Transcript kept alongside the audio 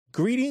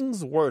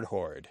Greetings, Word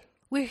Horde.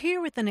 We're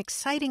here with an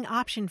exciting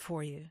option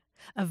for you.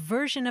 A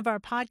version of our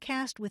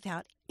podcast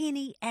without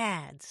any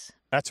ads.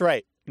 That's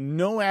right.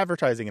 No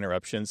advertising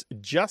interruptions,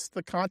 just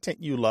the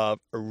content you love,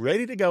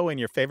 ready to go in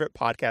your favorite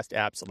podcast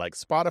apps like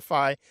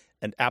Spotify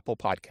and Apple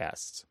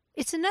Podcasts.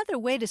 It's another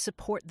way to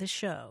support the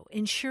show,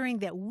 ensuring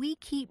that we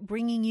keep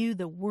bringing you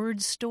the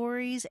word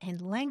stories and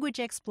language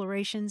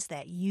explorations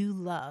that you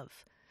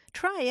love.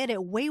 Try it at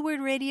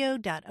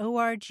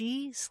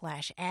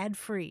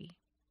waywardradio.org/ad-free.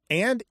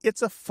 And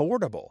it's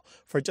affordable.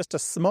 For just a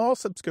small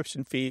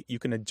subscription fee, you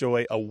can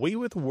enjoy A Way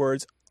with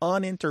Words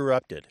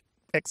uninterrupted,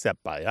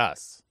 except by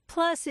us.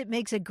 Plus, it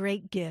makes a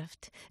great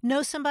gift.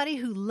 Know somebody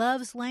who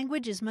loves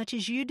language as much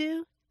as you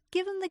do?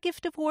 Give them the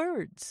gift of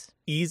words.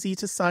 Easy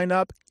to sign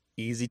up,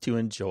 easy to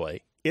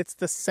enjoy. It's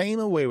the same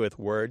A Way with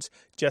Words,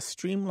 just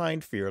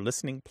streamlined for your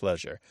listening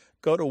pleasure.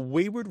 Go to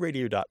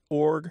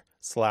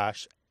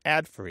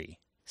waywardradio.org/ad-free.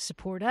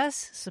 Support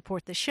us,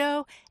 support the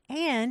show,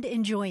 and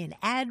enjoy an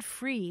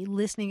ad-free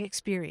listening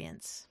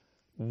experience.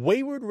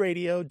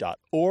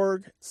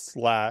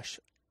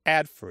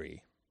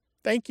 waywardradio.org/ad-free.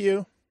 Thank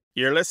you.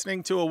 You're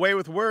listening to A Way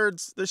with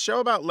Words, the show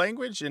about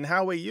language and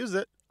how we use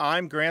it.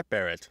 I'm Grant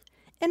Barrett.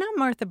 And I'm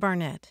Martha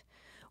Barnett.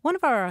 One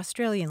of our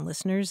Australian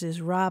listeners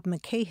is Rob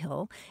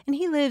McCahill, and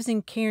he lives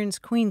in Cairns,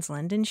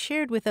 Queensland, and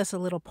shared with us a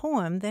little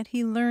poem that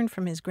he learned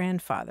from his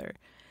grandfather.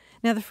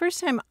 Now, the first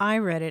time I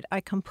read it,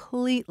 I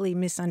completely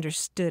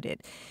misunderstood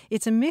it.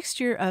 It's a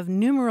mixture of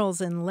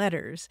numerals and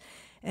letters,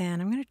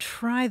 and I'm going to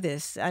try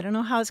this. I don't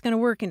know how it's going to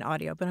work in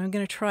audio, but I'm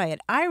going to try it.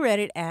 I read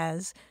it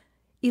as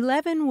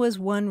 11 was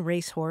one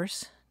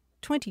racehorse,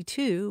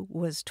 22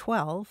 was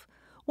 12,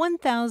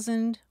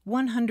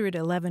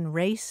 1,111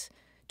 race,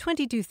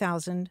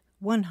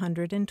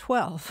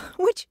 22,112,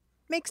 which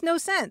makes no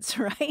sense,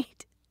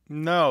 right?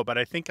 No, but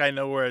I think I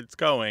know where it's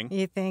going.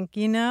 You think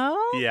you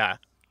know? Yeah.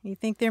 You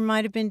think there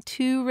might have been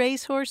two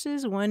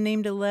racehorses, one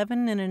named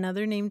 11 and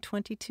another named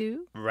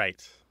 22?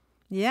 Right.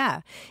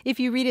 Yeah.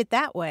 If you read it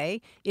that way,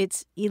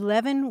 it's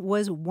 11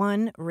 was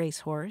one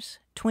racehorse,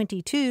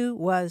 22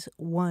 was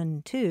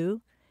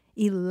 1-2,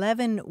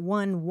 11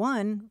 won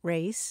one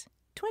race,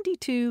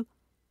 22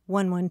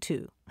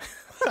 1-1-2.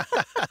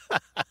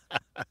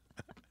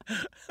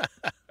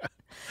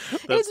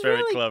 That's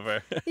very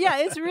clever. Yeah,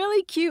 it's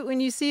really cute when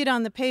you see it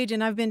on the page,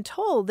 and I've been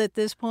told that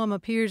this poem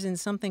appears in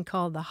something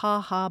called the Ha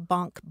Ha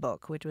Bonk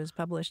book, which was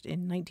published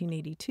in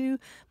 1982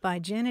 by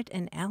Janet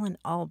and Alan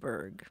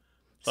Alberg.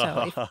 The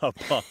Ha Ha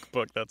Bonk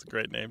book, that's a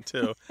great name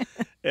too.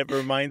 It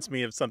reminds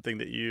me of something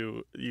that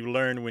you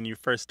learn when you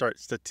first start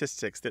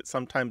statistics, that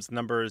sometimes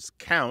numbers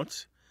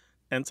count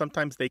and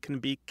sometimes they can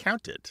be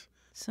counted.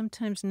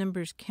 Sometimes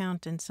numbers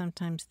count and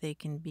sometimes they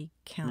can be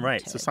counted.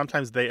 Right, so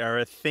sometimes they are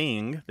a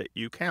thing that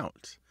you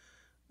count.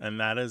 And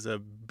that is a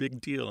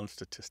big deal in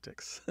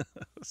statistics.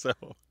 So,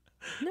 no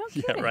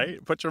kidding. Yeah,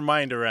 right? Put your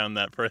mind around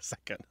that for a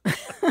second.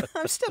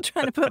 I'm still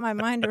trying to put my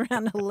mind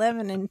around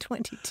 11 and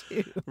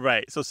 22.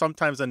 Right. So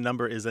sometimes a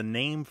number is a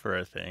name for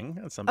a thing,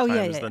 and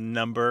sometimes the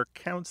number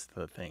counts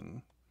the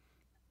thing.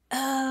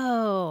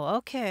 Oh,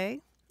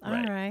 okay. All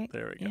right.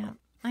 There we go. Yeah.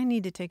 I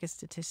need to take a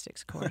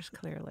statistics course,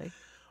 clearly.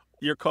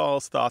 Your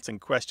calls, thoughts, and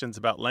questions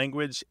about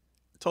language,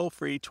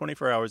 toll-free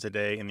 24 hours a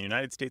day in the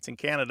United States and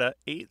Canada,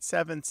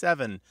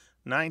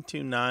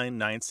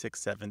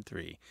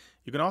 877-929-9673.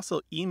 You can also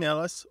email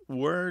us,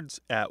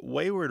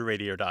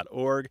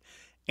 words@waywardradio.org,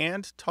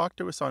 and talk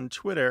to us on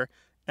Twitter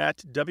at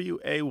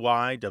WAYWORD.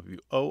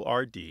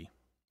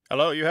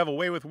 Hello, you have A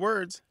Way with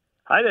Words.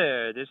 Hi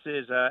there, this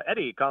is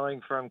Eddie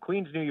calling from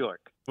Queens, New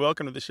York.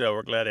 Welcome to the show.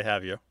 We're glad to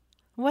have you.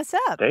 What's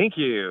up? Thank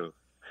you.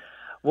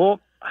 Well,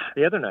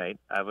 the other night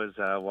I was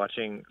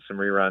watching some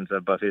reruns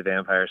of Buffy the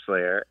Vampire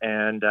Slayer,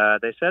 and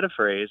they said a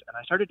phrase, and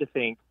I started to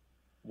think,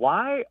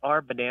 why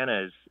are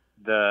bananas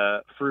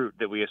the fruit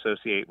that we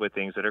associate with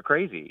things that are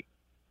crazy?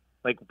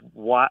 Like,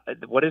 what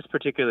is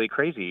particularly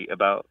crazy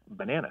about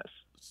bananas?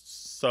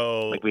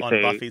 So like we on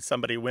say, Buffy,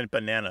 somebody went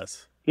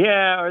bananas.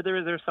 Yeah, or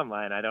there's some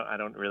line I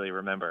don't really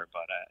remember,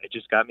 but it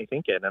just got me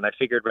thinking, and I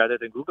figured rather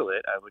than Google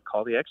it, I would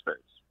call the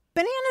experts.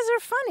 Bananas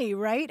are funny,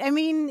 right? I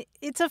mean,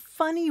 it's a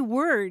funny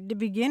word to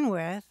begin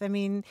with. I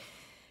mean,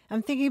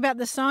 I'm thinking about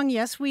the song,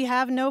 Yes, We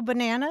Have No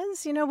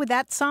Bananas. You know, would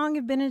that song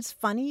have been as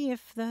funny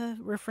if the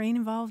refrain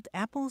involved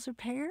apples or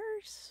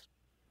pears?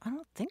 I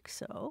don't think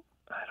so.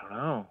 I don't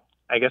know.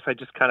 I guess I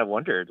just kind of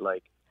wondered,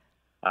 like,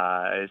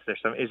 is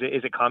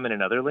it common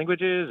in other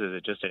languages? Is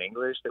it just in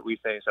English that we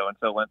say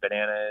so-and-so went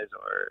bananas,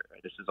 or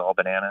this is all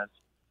bananas?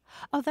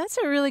 Oh, that's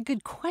a really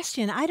good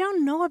question. I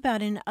don't know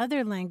about in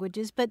other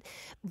languages, but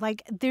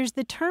like there's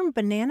the term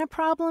banana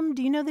problem.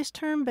 Do you know this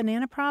term,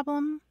 banana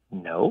problem?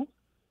 No,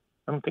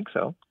 I don't think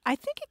so. I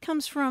think it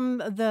comes from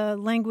the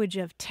language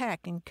of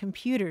tech and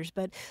computers,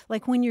 but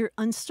like when you're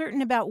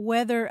uncertain about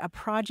whether a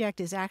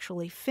project is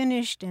actually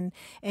finished and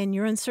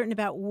you're uncertain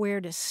about where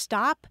to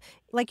stop,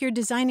 like you're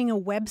designing a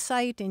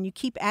website and you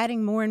keep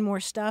adding more and more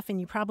stuff and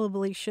you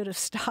probably should have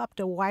stopped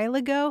a while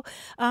ago.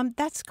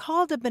 That's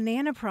called a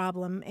banana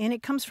problem. And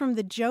it comes from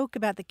the joke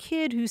about the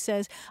kid who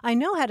says, I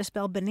know how to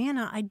spell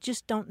banana, I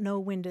just don't know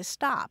when to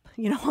stop.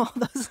 You know, all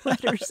those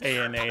letters.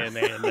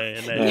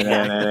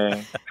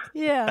 A-N-A-N-A-N-A-N-A.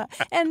 Yeah.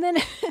 And then,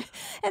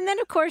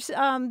 of course,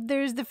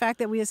 there's the fact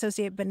that we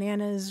associate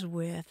bananas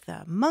with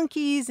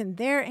monkeys and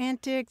their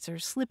antics or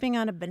slipping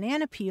on a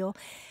banana peel.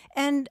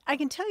 And I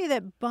can tell you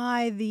that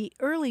by the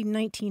early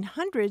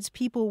 1900s,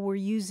 people were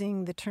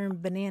using the term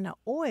banana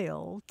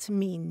oil to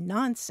mean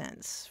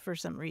nonsense for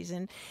some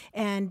reason.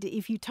 And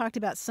if you talked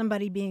about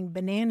somebody being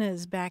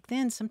bananas back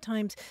then,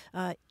 sometimes,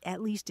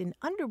 at least in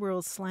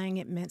underworld slang,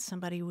 it meant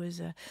somebody was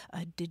a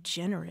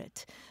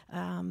degenerate.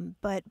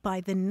 But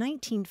by the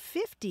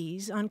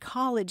 1950s, on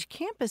college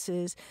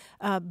campuses,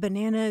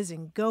 bananas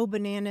and go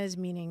bananas,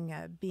 meaning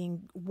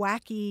being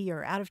wacky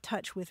or out of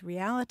touch with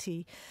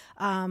reality,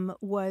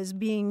 was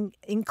being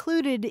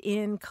included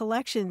in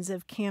collections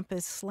of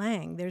campus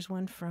slang. There's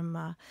one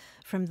from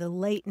the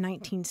late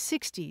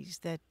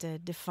 1960s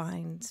that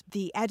defines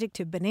the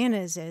adjective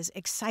bananas as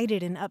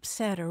excited and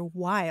upset or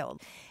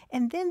wild.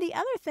 And then the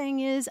other thing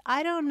is,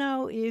 I don't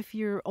know if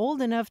you're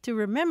old enough to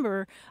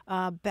remember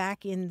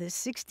back in the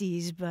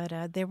 60s,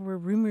 but there were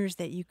rumors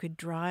that you could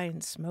dry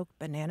and smoke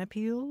banana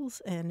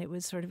peels, and it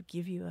would sort of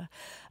give you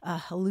a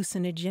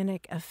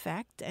hallucinogenic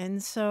effect.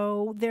 And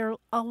so there are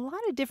a lot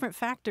of different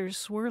factors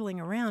swirling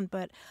around,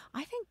 but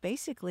I think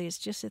basically it's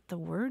just that the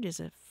word is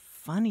a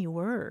funny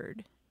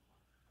word.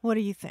 What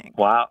do you think?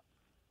 Wow.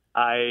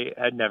 I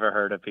had never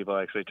heard of people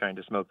actually trying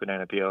to smoke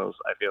banana peels.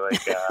 I feel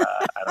like,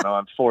 I don't know,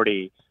 I'm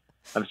 40.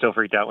 I'm still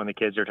freaked out when the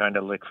kids are trying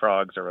to lick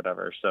frogs or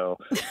whatever. So,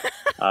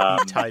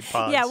 Tide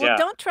Pods. Yeah, well,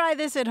 don't try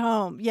this at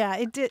home. Yeah,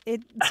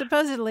 it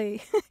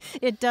supposedly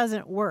it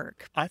doesn't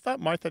work. I thought,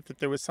 Martha, that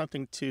there was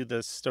something to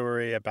the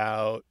story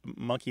about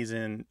monkeys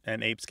and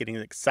apes getting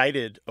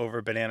excited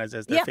over bananas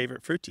as their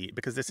favorite fruit to eat,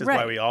 because this is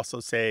why we also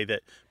say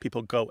that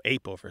people go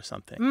ape over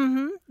something.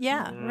 Mm-hmm.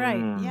 Yeah,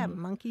 right. Yeah,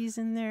 monkeys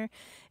in their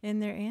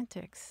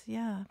antics.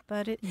 Yeah,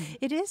 but it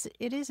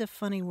is a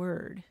funny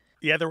word.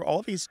 Yeah, there were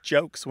all these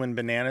jokes when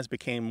bananas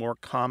became more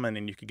common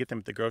and you could get them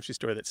at the grocery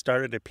store that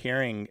started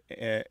appearing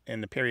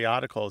in the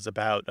periodicals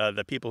about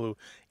the people who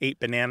ate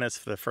bananas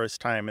for the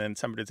first time. And then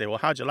somebody would say, well,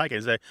 how'd you like it?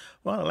 I'd say,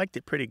 well, I liked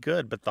it pretty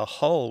good, but the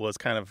hull was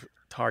kind of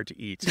hard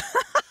to eat.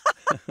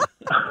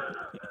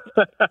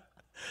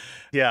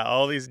 Yeah,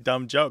 all these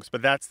dumb jokes.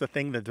 But that's the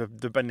thing that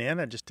the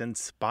banana just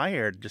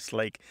inspired, just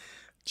like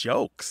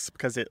jokes,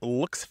 because it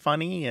looks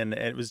funny and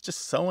it was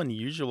just so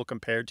unusual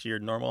compared to your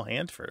normal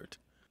hand fruit.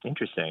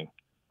 Interesting.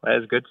 That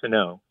is good to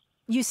know.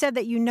 You said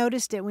that you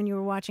noticed it when you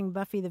were watching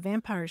Buffy the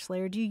Vampire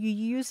Slayer. Do you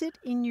use it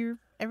in your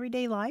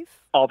everyday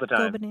life? All the time.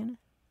 Go banana?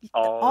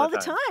 All the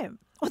time.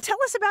 Well, tell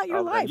us about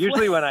your life.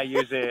 Usually when I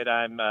use it,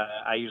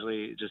 I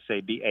usually just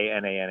say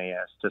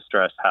BANANAS to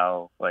stress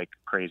how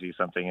crazy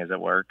something is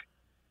at work.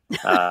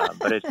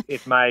 But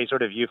it's my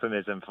sort of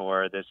euphemism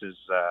for this is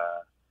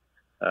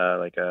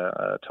like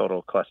a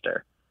total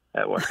cluster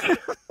at work.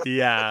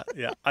 Yeah.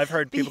 I've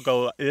heard people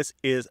go, this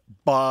is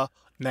bananas.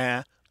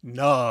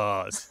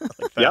 Like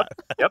Yep.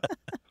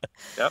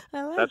 Like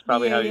that's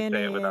probably how you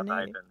say it without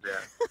hyphens. Yeah.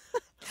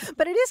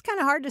 But it is kind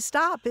of hard to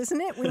stop, isn't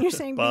it, when you're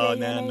saying no.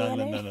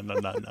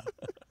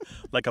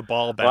 Like a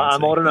ball bouncing. Well,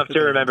 I'm old enough to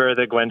remember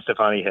the Gwen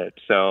Stefani hit,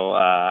 so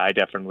I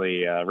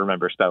definitely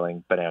remember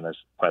spelling bananas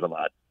quite a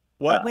lot.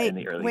 What? In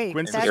the early,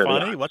 Gwen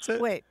Stefani? What's it?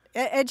 Wait,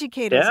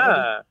 educate us.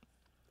 Yeah.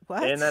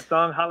 What? In that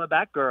song, Holla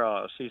Back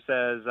Girl, she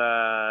says,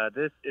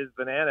 this is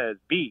bananas,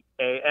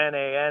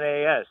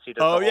 BANANAS. She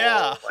does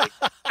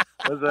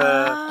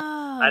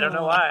I don't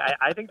know why.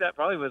 I think that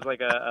probably was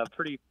like a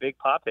pretty big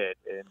pop hit.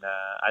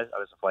 I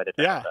was a flight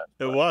attendant.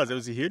 Yeah, it was. It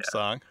was a huge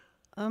song.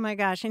 Oh, my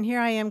gosh. And here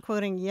I am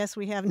quoting, yes,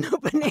 we have no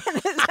bananas.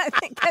 I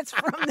think that's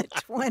from the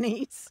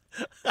 20s.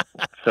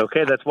 It's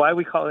okay. That's why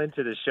we call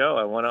into the show.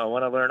 I want to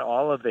learn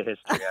all of the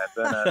history. I've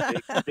been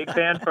a big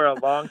fan for a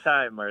long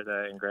time,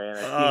 Martha and Grant.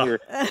 I see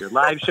your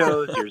live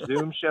shows, your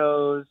Zoom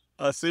shows.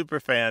 A super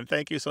fan.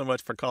 Thank you so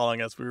much for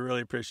calling us. We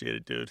really appreciate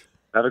it, dude.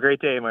 Have a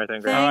great day, Martha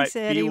and Grant. Thanks,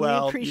 Eddie. Be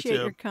well. We appreciate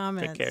You your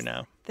comments. Take care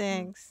now.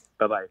 Thanks.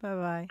 Bye-bye.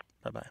 Bye-bye.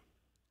 Bye-bye.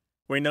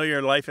 We know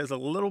your life is a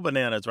little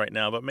bananas right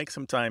now, but make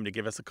some time to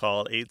give us a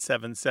call at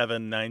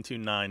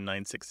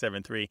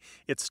 877-929-9673.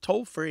 It's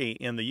toll-free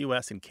in the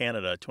U.S. and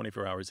Canada,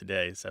 24 hours a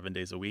day, 7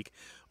 days a week.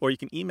 Or you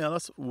can email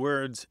us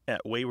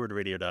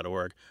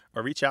words@waywardradio.org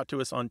or reach out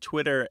to us on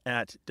Twitter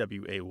at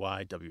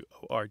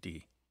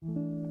WAYWORD.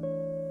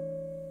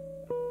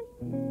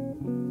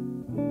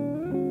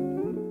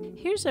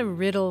 Here's a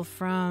riddle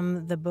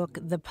from the book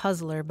The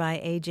Puzzler by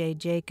A.J.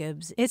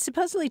 Jacobs. It's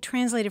supposedly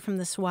translated from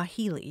the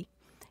Swahili.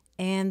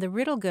 And the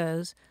riddle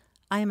goes,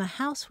 I am a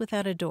house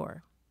without a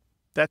door.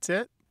 That's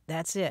it?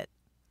 That's it.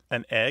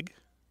 An egg?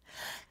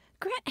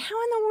 Grant,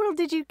 how in the world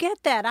did you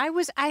get that? I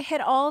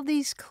had all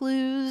these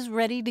clues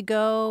ready to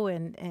go,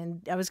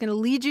 and I was going to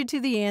lead you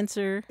to the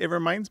answer. It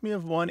reminds me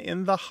of one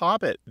in The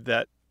Hobbit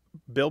that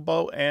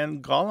Bilbo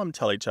and Gollum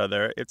tell each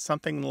other. It's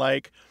something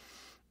like,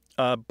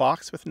 A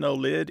box with no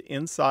lid,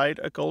 inside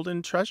a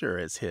golden treasure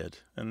is hid.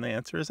 And the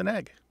answer is an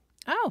egg.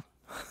 Oh,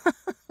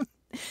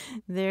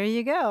 there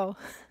you go.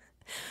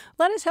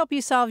 Let us help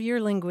you solve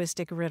your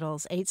linguistic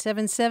riddles.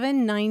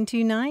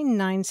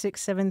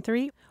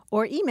 877-929-9673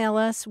 or email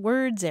us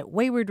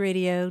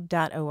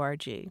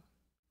words@waywardradio.org.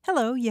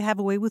 Hello, you have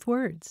a way with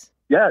words.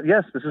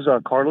 Yes, this is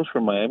Carlos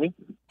from Miami.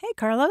 Hey,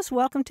 Carlos,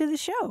 welcome to the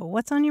show.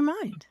 What's on your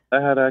mind? I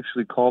had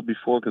actually called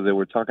before because they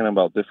were talking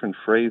about different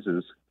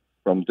phrases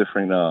from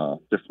different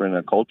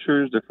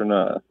cultures, different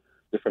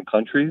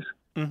countries.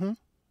 Mm-hmm.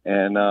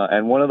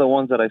 And one of the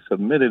ones that I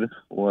submitted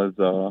was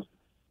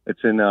it's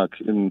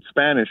in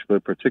Spanish,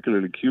 but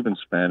particularly Cuban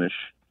Spanish,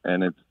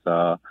 and it's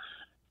El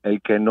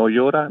que no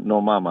llora no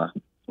mama,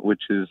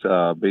 which is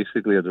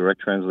basically a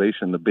direct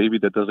translation: the baby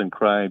that doesn't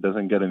cry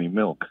doesn't get any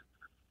milk.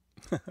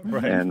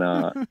 Right. And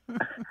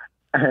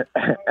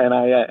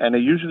and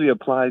it usually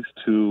applies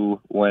to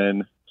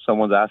when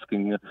someone's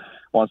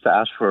wants to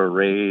ask for a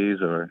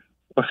raise or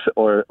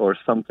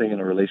something in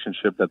a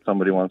relationship that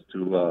somebody wants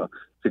to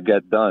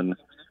get done.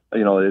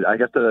 You know, I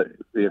guess the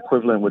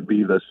equivalent would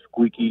be the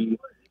squeaky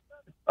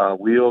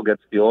wheel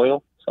gets the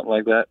oil, something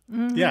like that.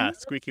 Mm-hmm. Yeah,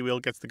 squeaky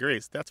wheel gets the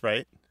grease. That's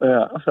right.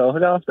 Yeah. So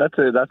no, that's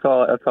it. That's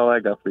all I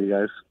got for you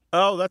guys.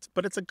 Oh,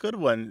 but it's a good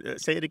one.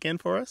 Say it again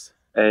for us.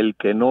 El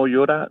que no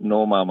llora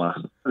no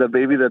mama. The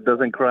baby that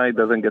doesn't cry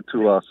doesn't get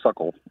to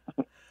suckle.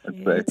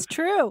 It's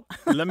true.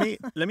 let me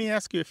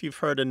ask you if you've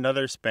heard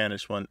another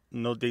Spanish one.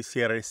 No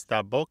decir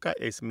esta boca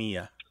es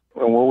mía.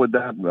 Well, what would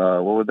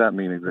that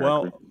mean exactly?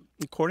 Well,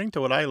 according to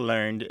what I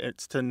learned,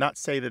 it's to not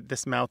say that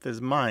this mouth is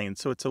mine.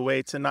 So it's a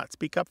way to not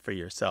speak up for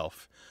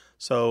yourself.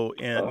 So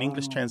in an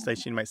English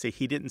translation, you might say,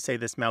 he didn't say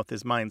this mouth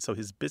is mine, so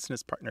his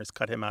business partners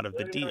cut him out of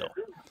the deal.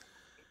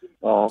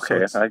 Oh,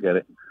 okay. So I get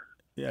it.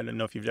 Yeah, I don't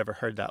know if you've ever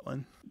heard that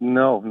one.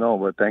 No,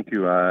 but thank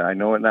you. I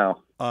know it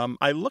now.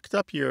 I looked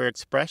up your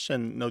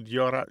expression, no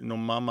llora, no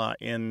mama,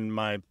 in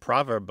my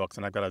proverb books,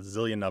 and I've got a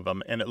zillion of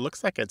them, and it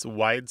looks like it's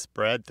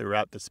widespread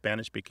throughout the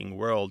Spanish-speaking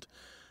world.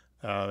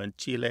 In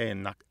Chile,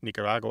 in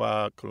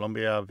Nicaragua,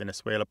 Colombia,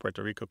 Venezuela,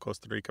 Puerto Rico,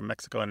 Costa Rica,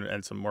 Mexico,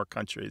 and some more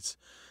countries.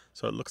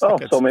 So it looks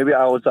like it's... so maybe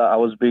I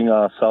was being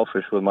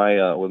selfish with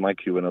my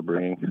Cuban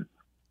upbringing.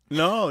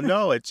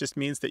 No, it just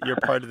means that you're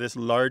part of this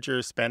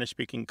larger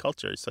Spanish-speaking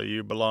culture. So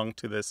you belong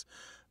to this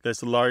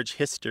large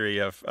history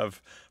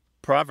of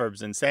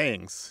proverbs and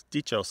sayings,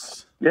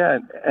 dichos. Yeah,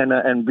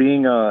 and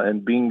being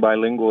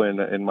bilingual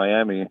in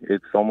Miami,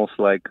 it's almost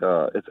like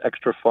it's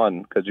extra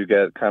fun because you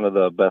get kind of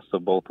the best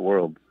of both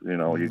worlds. You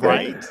know, you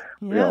get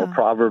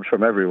proverbs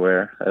from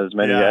everywhere, as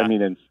many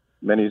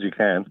as you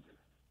can.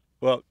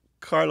 Well,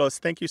 Carlos,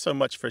 thank you so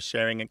much for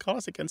sharing, and call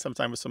us again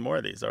sometime with some more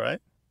of these. All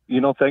right.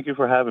 Thank you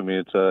for having me.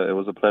 It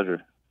was a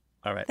pleasure.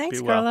 All right.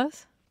 Thanks, be well.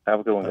 Carlos. Have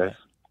a good one, Bye-bye. guys.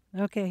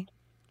 Okay.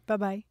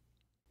 Bye-bye.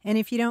 And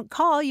if you don't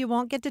call, you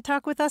won't get to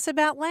talk with us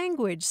about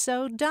language.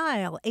 So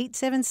dial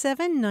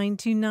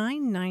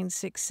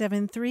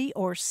 877-929-9673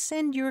 or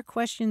send your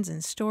questions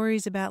and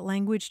stories about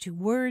language to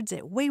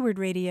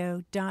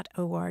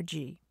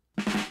words@waywardradio.org.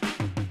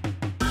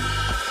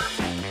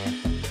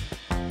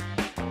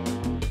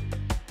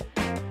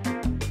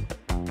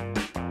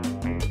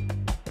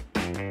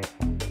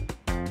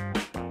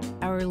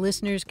 Our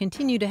listeners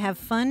continue to have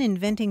fun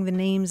inventing the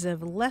names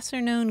of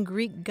lesser-known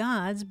Greek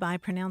gods by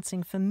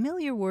pronouncing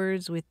familiar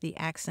words with the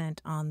accent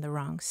on the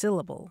wrong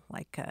syllable,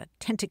 like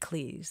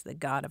Tentacles, the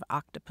god of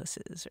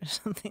octopuses, or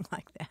something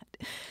like that.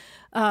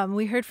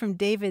 We heard from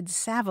David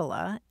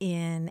Savala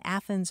in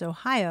Athens,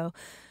 Ohio,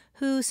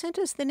 who sent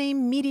us the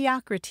name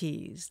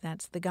Mediocrities.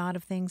 That's the god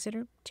of things that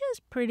are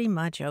just pretty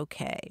much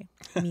okay.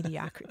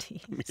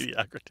 Mediocrities.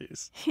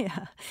 Mediocrities.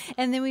 Yeah.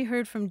 And then we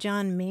heard from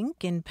John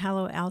Mink in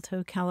Palo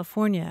Alto,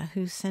 California,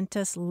 who sent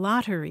us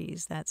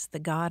Lotteries. That's the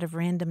god of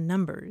random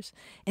numbers.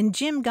 And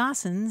Jim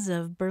Gossens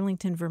of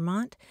Burlington,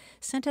 Vermont,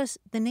 sent us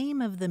the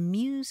name of the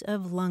Muse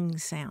of Lung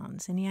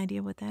Sounds. Any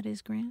idea what that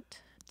is,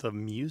 Grant? The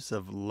Muse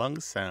of Lung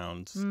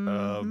Sounds.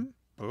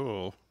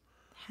 Mm-hmm.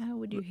 How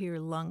would you hear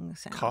lung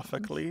sounds?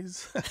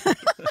 Cophocles?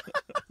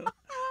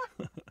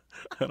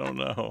 I don't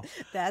know.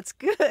 That's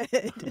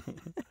good.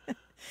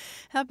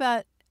 How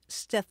about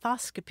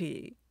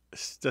stethoscopy?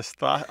 Instead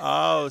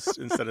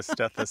of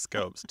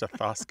stethoscope,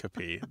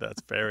 stethoscopy.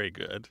 That's very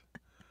good.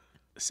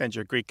 Send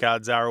your Greek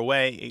gods our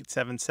way,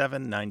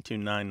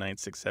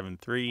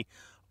 877-929-9673,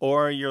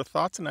 or your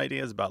thoughts and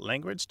ideas about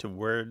language to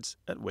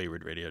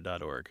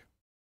words@waywardradio.org.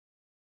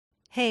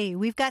 Hey,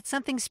 we've got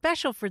something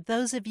special for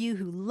those of you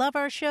who love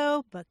our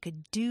show but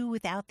could do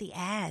without the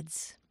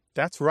ads.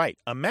 That's right.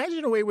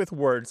 Imagine a way with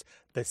words,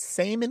 the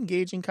same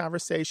engaging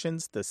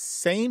conversations, the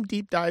same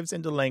deep dives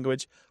into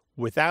language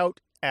without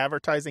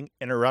advertising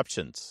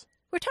interruptions.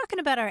 We're talking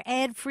about our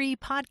ad-free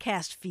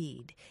podcast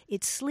feed.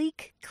 It's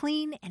sleek,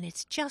 clean, and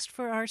it's just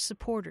for our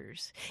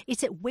supporters.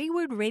 It's at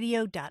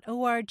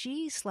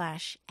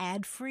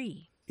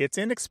waywardradio.org/ad-free. It's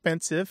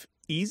inexpensive,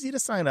 easy to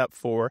sign up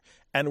for,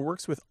 and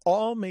works with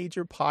all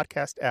major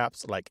podcast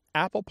apps like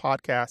Apple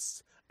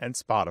Podcasts and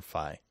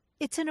Spotify.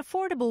 It's an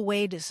affordable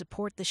way to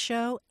support the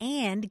show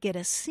and get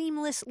a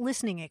seamless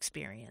listening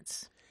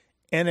experience.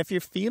 And if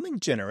you're feeling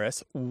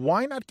generous,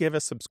 why not give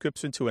a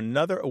subscription to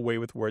another Away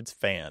with Words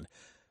fan?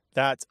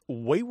 That's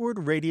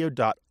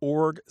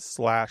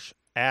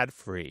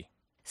waywardradio.org/ad-free.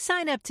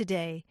 Sign up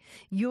today.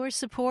 Your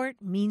support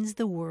means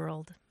the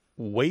world.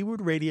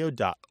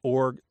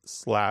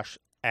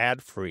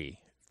 waywardradio.org/ad-free.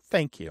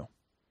 Thank you.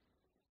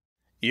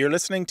 You're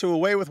listening to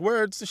Away with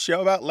Words, the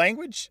show about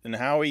language and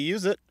how we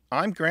use it.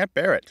 I'm Grant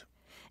Barrett.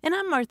 And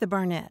I'm Martha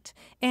Barnett.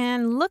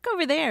 And look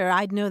over there.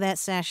 I'd know that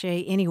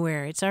sachet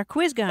anywhere. It's our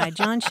quiz guy,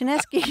 John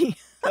Chinesky.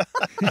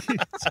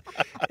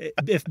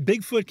 If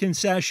Bigfoot can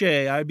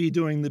sachet, I'd be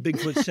doing the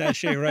Bigfoot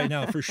sachet right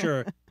now for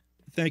sure.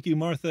 Thank you,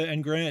 Martha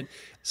and Grant.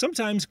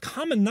 Sometimes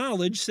common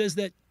knowledge says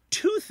that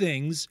two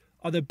things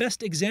are the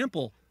best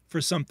example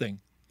for something.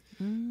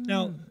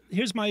 Now,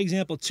 here's my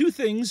example. Two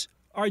things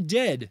are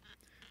dead.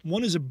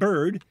 One is a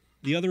bird,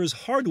 the other is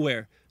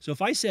hardware. So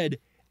if I said,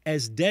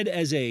 as dead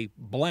as a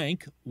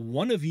blank,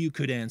 one of you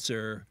could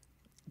answer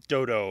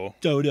Dodo.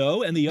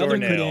 Dodo, and the other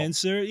could Doornail.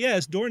 answer,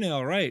 yes,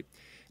 doornail, right.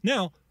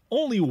 Now,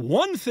 only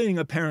one thing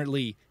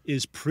apparently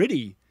is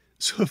pretty.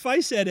 So if I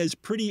said as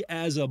pretty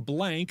as a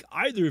blank,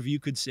 either of you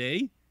could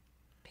say,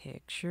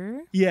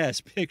 Picture.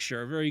 yes,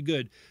 picture, very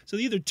good. So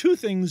either two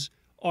things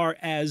are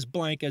as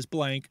blank,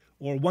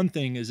 or one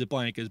thing is a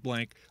blank as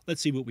blank.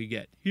 Let's see what we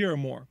get. Here are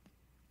more.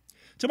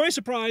 To my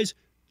surprise,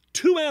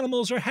 two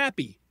animals are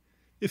happy.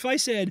 If I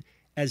said,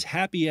 as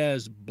happy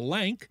as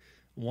blank,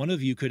 one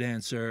of you could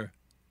answer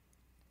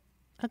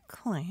A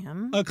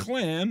clam. a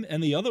clam,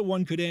 and the other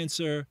one could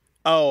answer,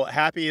 Oh,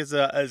 happy as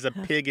a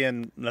pig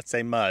in, let's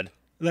say, mud.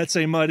 let's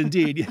say mud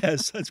indeed.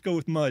 Yes, let's go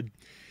with mud.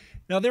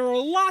 Now, there are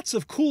lots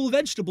of cool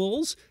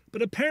vegetables,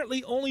 but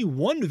apparently only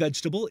one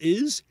vegetable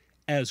is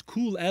as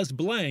cool as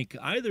blank.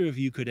 Either of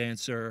you could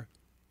answer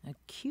A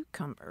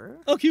cucumber.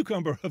 a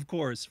cucumber, of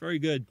course. Very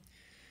good.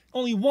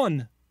 Only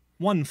one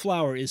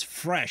flower is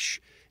fresh.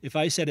 If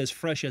I said as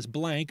fresh as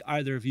blank,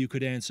 either of you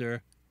could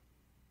answer,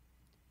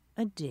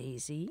 A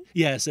daisy.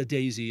 yes, a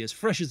daisy, as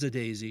fresh as a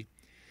daisy.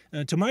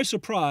 To my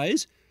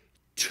surprise,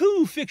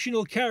 two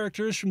fictional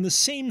characters from the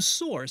same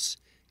source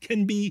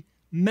can be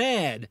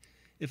mad.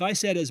 If I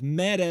said as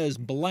mad as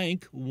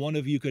blank, one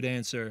of you could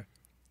answer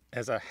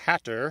As a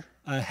hatter,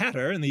 a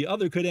hatter, and the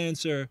other could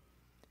answer,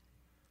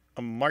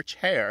 a March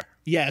hare.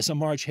 yes, a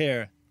March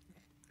hare.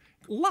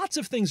 Lots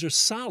of things are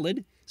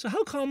solid, so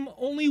how come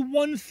only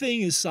one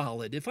thing is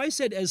solid? If I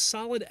said as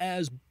solid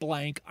as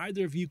blank,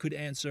 either of you could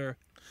answer,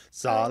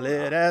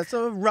 Solid as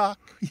a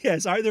rock.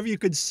 yes, either of you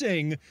could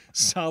sing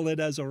solid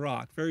as a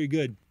rock. Very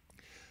good.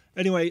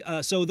 Anyway,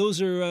 so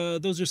those are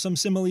some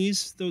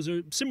similes. Those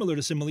are similar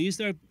to similes.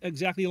 They're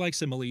exactly like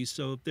similes,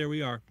 so there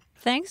we are.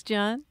 Thanks,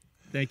 John.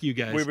 Thank you,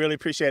 guys. We really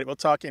appreciate it. We'll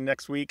talk to you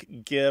next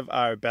week. Give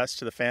our best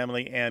to the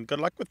family, and good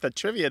luck with the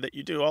trivia that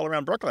you do all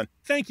around Brooklyn.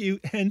 Thank you,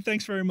 and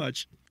thanks very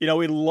much. You know,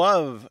 we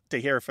love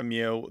to hear from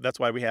you. That's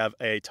why we have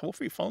a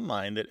toll-free phone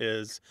line that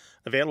is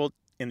available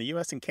in the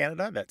U.S. and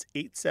Canada. That's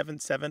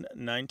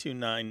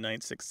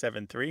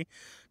 877-929-9673.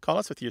 Call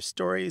us with your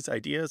stories,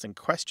 ideas, and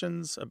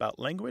questions about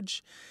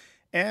language.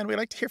 And we'd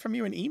like to hear from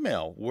you in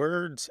email,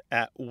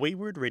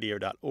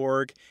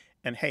 words@waywardradio.org.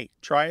 And hey,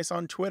 try us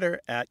on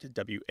Twitter at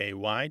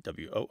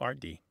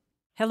WAYWORD.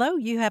 Hello,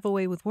 you have a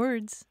way with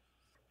words.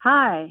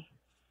 Hi,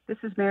 this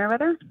is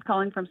Meriwether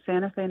calling from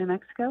Santa Fe, New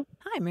Mexico.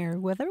 Hi,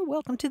 Meriwether.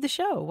 Welcome to the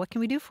show. What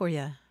can we do for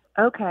you?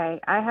 Okay,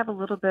 I have a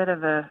little bit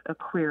of a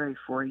query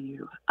for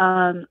you.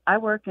 I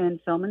work in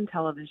film and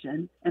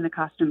television in the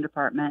costume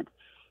department,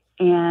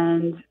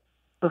 and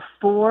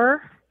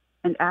before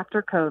and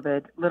after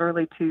COVID,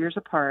 literally 2 years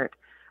apart,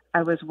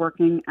 I was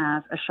working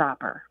as a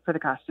shopper for the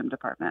costume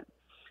department.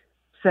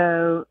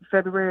 So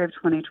February of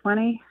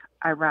 2020,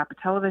 I wrap a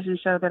television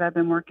show that I've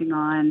been working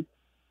on,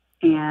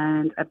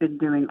 and I've been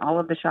doing all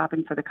of the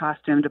shopping for the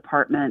costume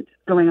department,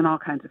 going in all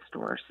kinds of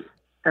stores,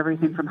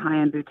 everything from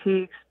high-end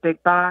boutiques,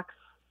 big box,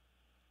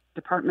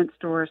 department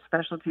stores,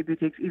 specialty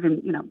boutiques,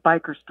 even,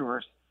 biker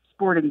stores,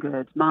 sporting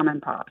goods, mom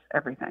and pops,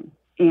 everything.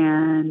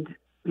 And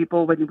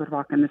people, when you would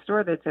walk in the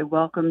store, they'd say,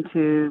 welcome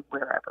to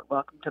wherever,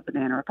 welcome to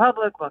Banana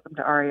Republic, welcome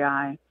to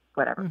REI,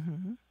 whatever.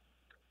 Mm-hmm.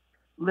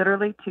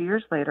 Literally 2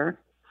 years later,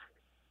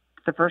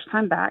 the first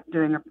time back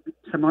doing a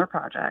similar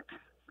project,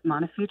 I'm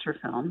on a feature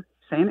film,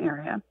 same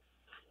area,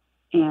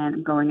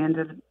 and going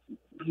into the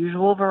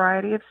usual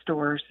variety of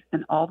stores,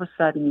 and all of a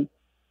sudden,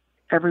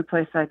 every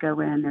place I go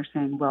in, they're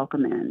saying,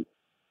 welcome in.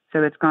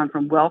 So it's gone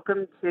from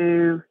welcome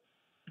to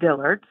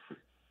Dillard's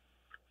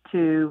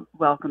to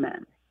welcome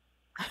in.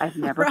 I've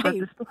never heard Right.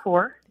 this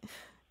before.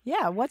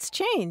 Yeah, what's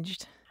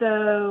changed?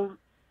 So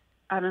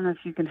I don't know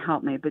if you can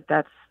help me, but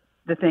that's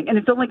the thing. And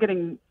it's only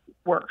getting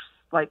worse.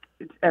 Like,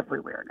 it's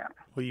everywhere now.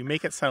 Well, you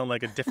make it sound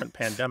like a different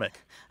pandemic.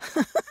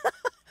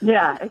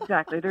 Yeah,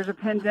 exactly. There's a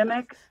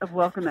pandemic of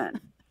welcome in.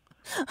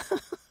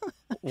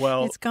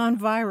 Well, It's gone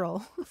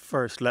viral.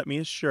 first, let me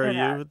assure It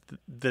has. you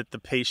that the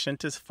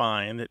patient is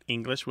fine, that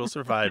English will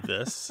survive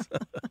this.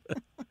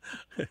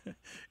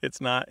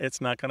 It's not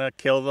going to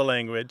kill the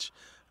language.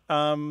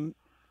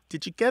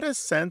 Did you get a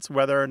sense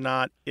whether or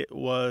not it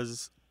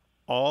was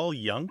all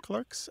young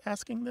clerks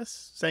asking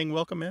this, saying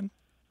welcome in?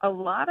 a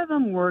lot of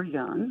them were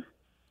young,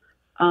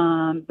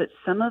 but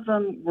some of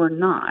them were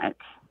not.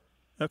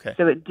 Okay.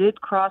 So it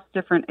did cross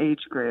different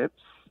age groups.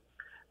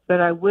 But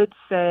I would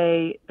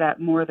say that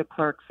more of the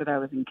clerks that I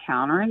was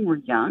encountering were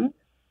young.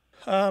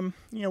 I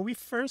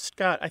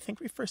think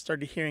we first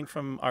started hearing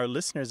from our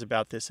listeners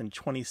about this in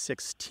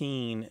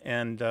 2016.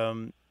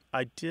 And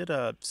I did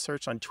a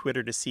search on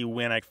Twitter to see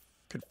when I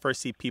could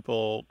first see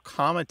people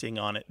commenting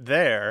on it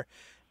there.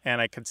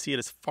 And I could see it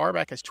as far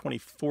back as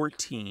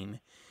 2014.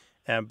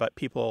 But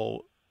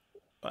people,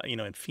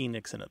 in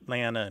Phoenix and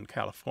Atlanta and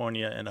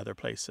California and other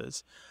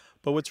places.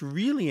 But what's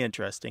really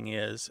interesting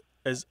is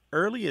as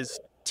early as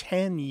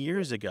 10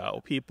 years ago,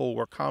 people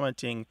were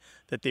commenting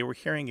that they were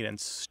hearing it in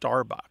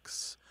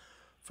Starbucks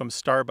from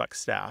Starbucks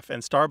staff.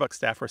 And Starbucks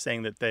staff were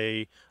saying that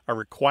they are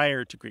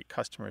required to greet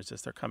customers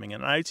as they're coming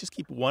in. And I just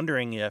keep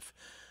wondering if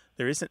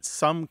there isn't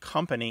some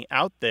company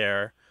out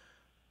there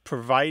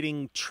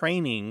providing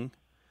training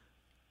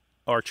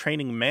or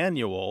training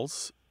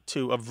manuals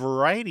to a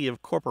variety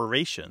of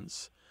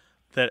corporations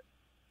that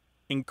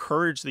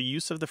encourage the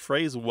use of the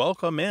phrase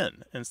welcome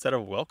in instead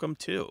of welcome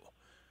to.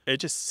 It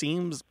just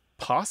seems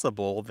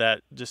possible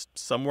that just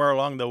somewhere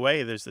along the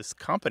way there's this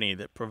company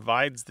that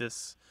provides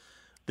this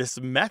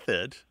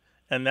method,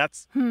 and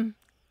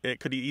it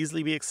could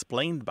easily be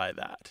explained by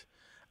that.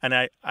 And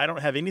I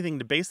don't have anything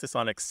to base this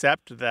on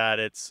except that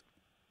it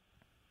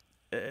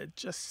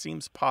just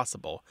seems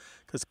possible,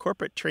 because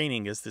corporate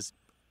training is this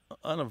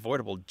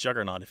unavoidable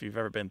juggernaut. If you've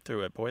ever been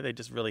through it, boy, they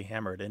just really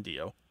hammer it into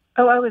you.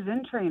 Oh, I was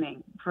in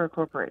training for a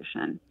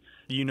corporation.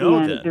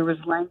 And there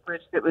was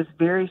language that was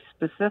very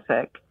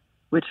specific,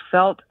 which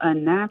felt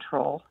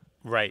unnatural.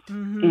 Right.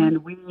 Mm-hmm.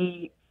 And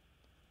we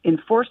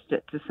enforced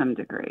it to some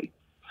degree.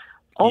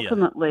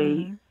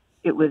 Ultimately,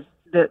 it was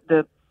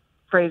the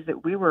phrase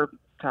that we were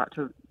taught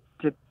to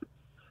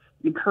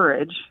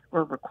encourage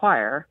or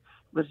require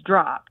was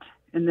dropped.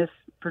 And this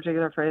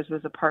particular phrase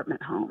was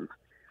apartment home.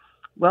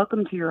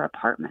 Welcome to your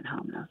apartment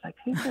home. And I was like,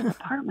 who said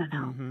apartment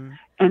home? Mm-hmm.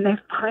 And they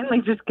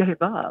finally just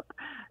gave up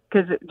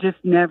because it just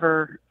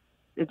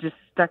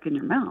stuck in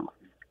your mouth.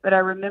 But I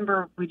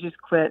remember we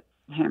just quit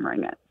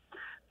hammering it.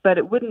 But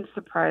it wouldn't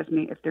surprise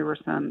me if there were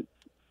some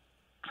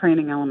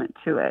training element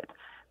to it.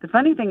 The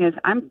funny thing is,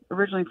 I'm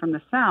originally from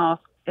the South,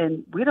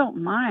 and we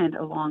don't mind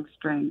a long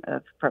string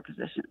of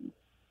prepositions.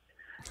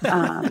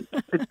 But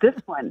this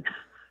one,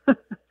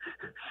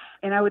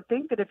 and I would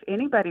think that if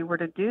anybody were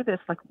to do this,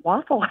 like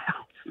Waffle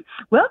House,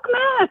 welcome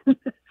in,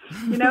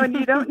 and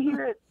you don't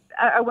hear it.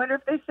 I wonder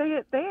if they say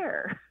it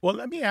there. Well,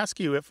 let me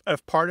ask you if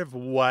part of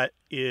what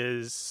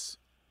is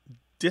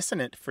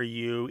dissonant for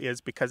you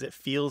is because it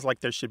feels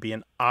like there should be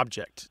an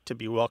object to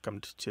be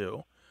welcomed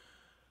to.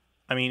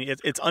 I mean,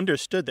 it's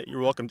understood that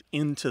you're welcomed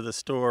into the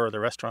store or the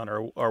restaurant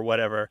or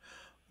whatever,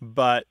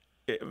 but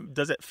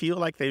does it feel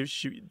like they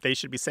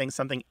should be saying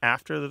something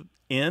after the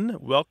in,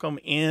 welcome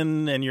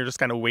in, and you're just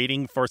kind of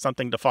waiting for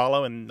something to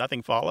follow and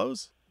nothing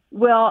follows?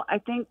 Well, I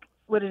think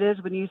what it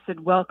is when you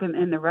said welcome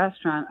in the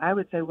restaurant, I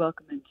would say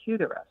welcome into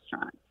the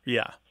restaurant.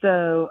 Yeah.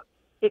 So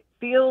it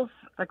feels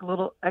like a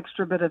little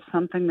extra bit of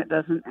something that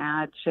doesn't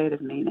add shade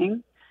of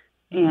meaning.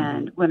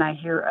 And when I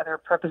hear other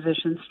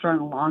prepositions strung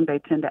along, they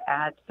tend to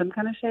add some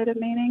kind of shade of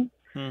meaning.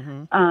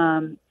 Mm-hmm.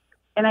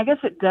 And I guess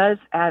it does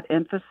add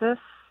emphasis,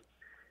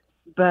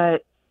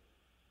 but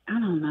I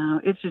don't know.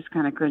 It's just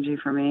kind of cringy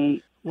for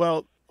me.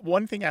 Well,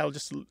 one thing I'll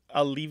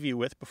leave you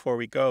with before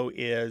we go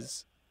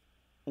is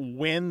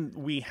when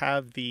we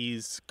have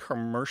these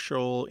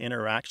commercial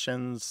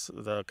interactions,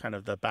 the kind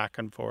of the back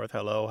and forth,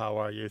 hello, how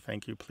are you,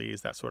 thank you,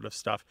 please, that sort of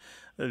stuff,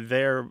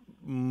 they're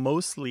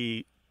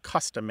mostly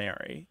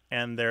customary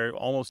and they're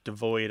almost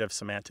devoid of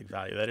semantic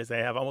value. That is, they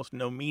have almost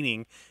no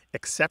meaning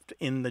except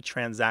in the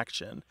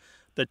transaction.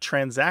 The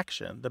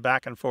transaction, the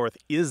back and forth,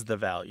 is the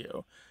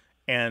value,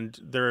 and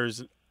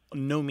there's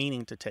no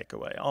meaning to take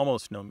away,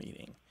 almost no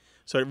meaning.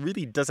 So it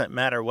really doesn't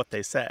matter what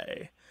they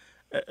say.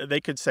 They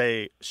could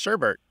say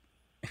sherbet,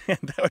 and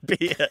that would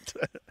be it.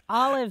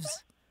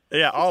 Olives.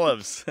 Yeah,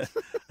 olives.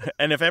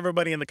 And if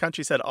everybody in the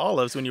country said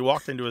olives when you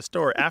walked into a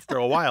store, after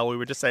a while we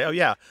would just say, oh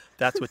yeah,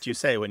 that's what you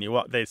say when you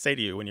walk. They say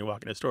to you when you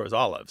walk into a store is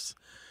olives,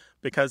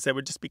 because it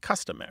would just be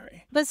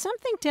customary. But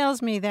something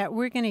tells me that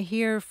we're going to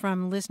hear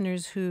from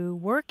listeners who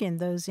work in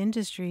those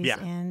industries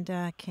and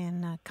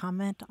can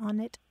comment on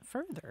it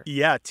further.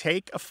 Yeah,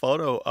 take a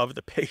photo of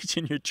the page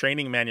in your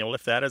training manual,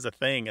 if that is a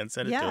thing, and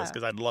send it to us,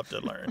 because I'd love to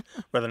learn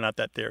whether or not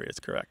that theory is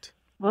correct.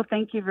 Well,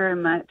 thank you very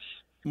much.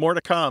 More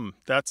to come.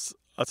 That's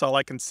all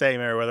I can say,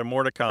 Meriwether.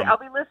 More to come. I'll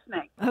be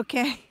listening.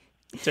 Okay.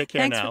 Take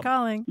care Thanks now. for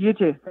calling. You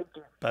too. Thank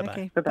you. Bye-bye.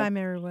 Okay. Bye-bye. Bye,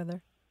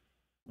 Meriwether.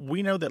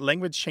 We know that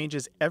language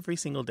changes every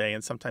single day,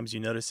 and sometimes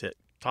you notice it.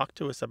 Talk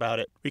to us about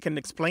it. We can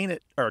explain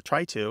it, or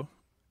try to.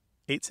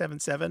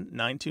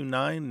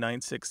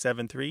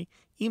 877-929-9673.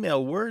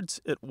 Email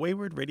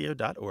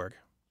words@waywardradio.org.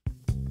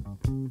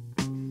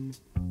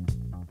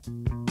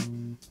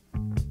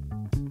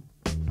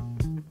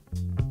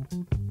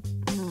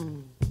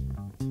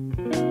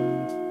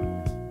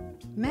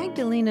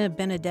 Magdalena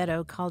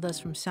Benedetto called us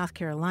from South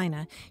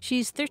Carolina.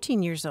 She's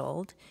 13 years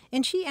old,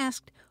 and she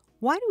asked,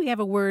 Why do we have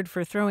a word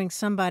for throwing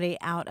somebody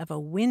out of a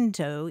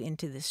window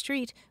into the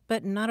street,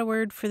 but not a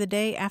word for the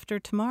day after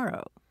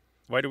tomorrow?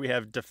 Why do we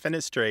have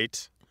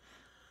defenestrate,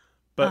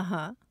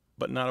 but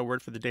not a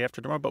word for the day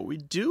after tomorrow? But we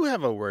do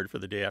have a word for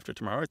the day after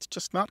tomorrow. It's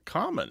just not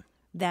common.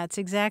 That's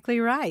exactly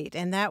right.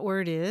 And that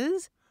word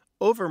is?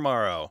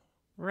 Overmorrow.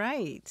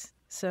 Right.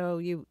 So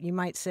you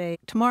might say,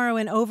 tomorrow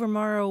and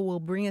overmorrow will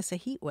bring us a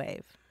heat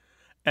wave.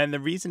 And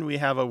the reason we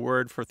have a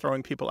word for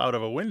throwing people out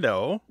of a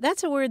window...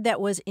 That's a word that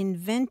was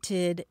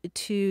invented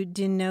to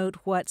denote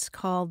what's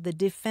called the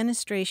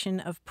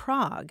defenestration of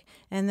Prague.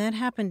 And that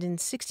happened in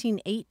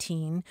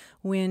 1618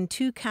 when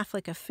 2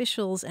 Catholic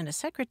officials and a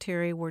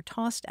secretary were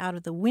tossed out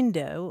of the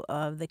window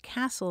of the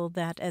castle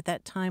that at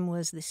that time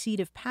was the seat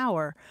of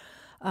power.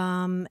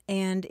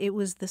 And it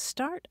was the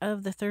start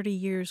of the 30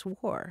 Years'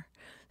 War.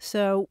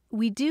 So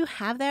we do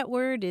have that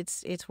word.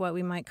 It's what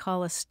we might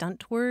call a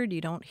stunt word. You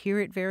don't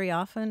hear it very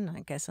often, I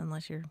guess,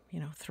 unless you're,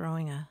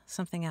 throwing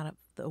something out of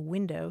the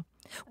window.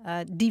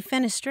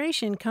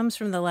 Defenestration comes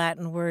from the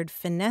Latin word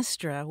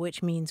fenestra,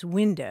 which means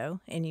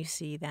window, and you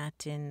see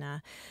that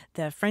in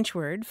the French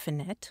word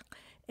fenêtre.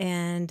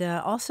 And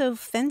also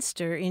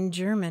Fenster in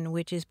German,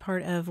 which is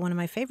part of one of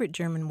my favorite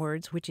German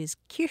words, which is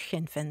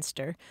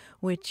Kirchenfenster,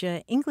 which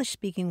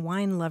English-speaking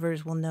wine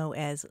lovers will know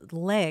as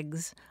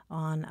legs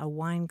on a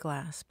wine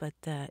glass. But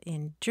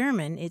in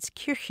German, it's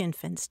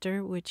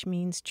Kirchenfenster, which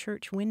means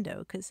church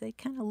window, because they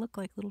kind of look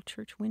like little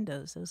church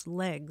windows, those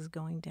legs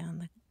going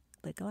down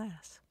the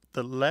glass.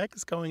 The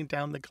legs going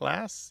down the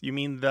glass? You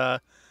mean the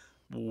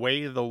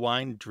way the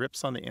wine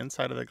drips on the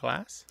inside of the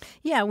glass?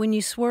 Yeah, when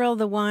you swirl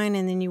the wine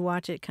and then you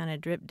watch it kind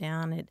of drip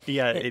down. It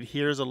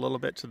adheres a little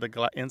bit to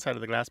the inside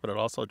of the glass, but it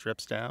also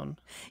drips down.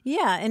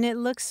 Yeah, and it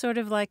looks sort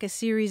of like a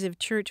series of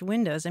church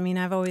windows. I mean,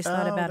 I've always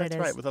thought about it as...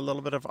 that's right, with a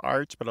little bit of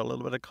arch, but a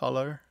little bit of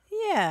color.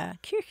 Yeah,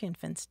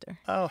 Kirchenfenster.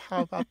 Oh,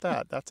 how about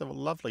that? That's a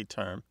lovely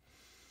term.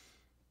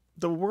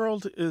 The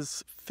world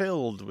is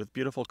filled with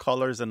beautiful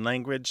colors and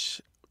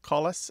language.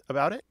 Call us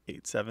about it,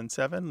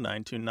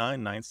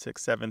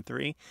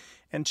 877-929-9673,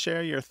 and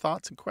share your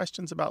thoughts and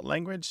questions about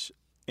language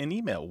in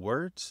email,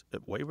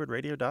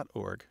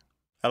 words@waywardradio.org.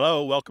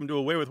 Hello, welcome to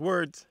Away with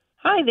Words.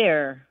 Hi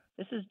there.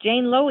 This is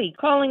Jane Lowy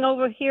calling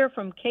over here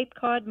from Cape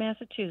Cod,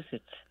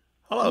 Massachusetts.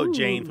 Hello, Ooh.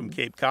 Jane from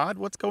Cape Cod.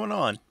 What's going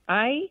on?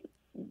 I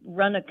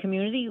run a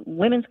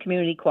women's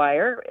community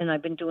choir, and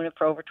I've been doing it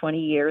for over 20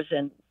 years,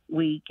 and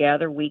we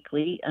gather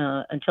weekly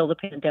until the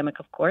pandemic,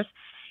 of course.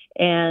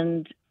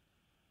 And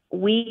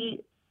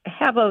we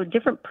have a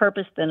different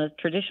purpose than a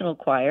traditional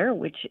choir,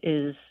 which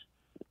is,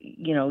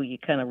 you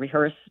kind of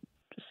rehearse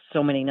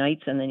so many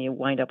nights and then you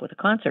wind up with a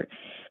concert.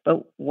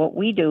 But what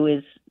we do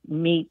is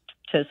meet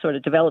to sort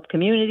of develop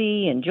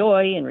community and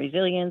joy and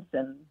resilience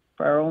and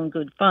for our own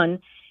good fun.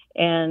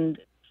 And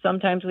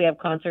sometimes we have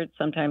concerts,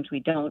 sometimes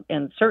we don't.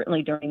 And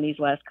certainly during these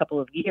last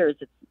couple of years,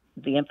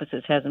 the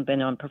emphasis hasn't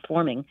been on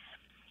performing.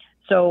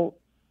 So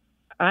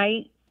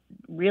I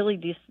really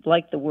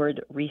dislike the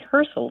word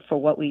rehearsal for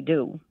what we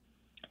do.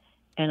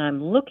 And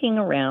I'm looking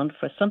around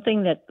for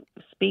something that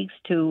speaks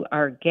to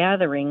our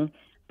gathering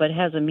but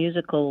has a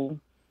musical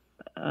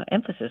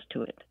emphasis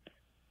to it.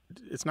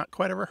 It's not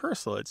quite a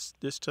rehearsal. It's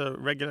just a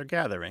regular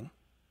gathering.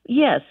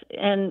 Yes,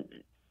 and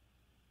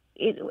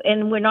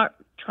we're not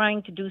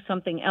trying to do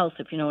something else,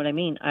 if you know what I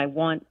mean.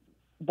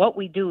 What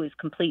we do is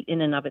complete in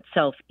and of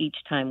itself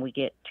each time we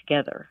get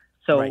together.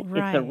 So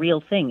It's a real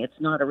thing. It's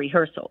not a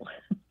rehearsal.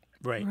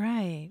 Right.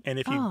 Right. And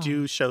if you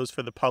do shows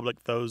for the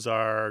public, those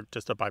are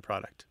just a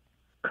byproduct.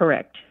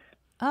 Correct.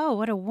 Oh,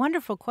 what a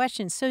wonderful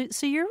question. So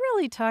you're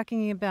really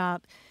talking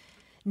about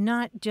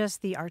not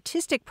just the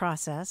artistic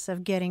process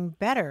of getting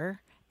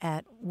better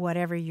at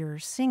whatever you're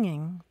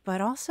singing,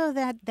 but also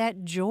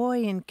that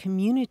joy and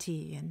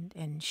community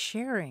and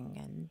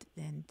sharing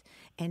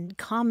and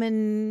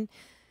common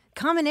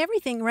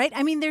everything, right?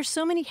 I mean, there's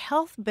so many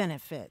health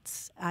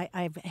benefits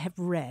I have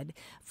read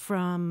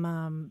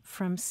from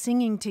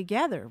singing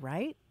together,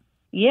 right?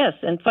 Yes,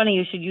 and funny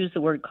you should use the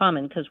word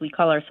common because we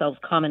call ourselves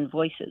Common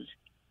Voices.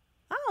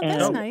 Oh,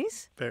 that's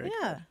nice. Very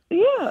yeah.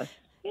 Cool.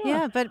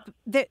 Yeah, but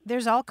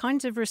there's all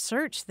kinds of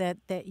research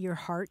that your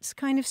hearts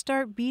kind of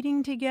start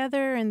beating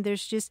together, and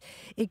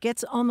it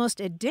gets almost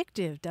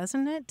addictive,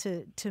 doesn't it,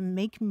 to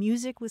make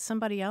music with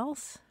somebody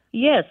else?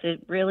 Yes,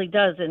 it really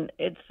does, and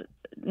it's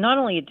not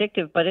only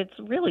addictive, but it's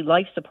really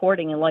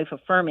life-supporting and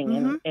life-affirming,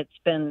 Mm-hmm.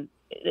 and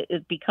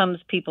it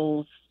becomes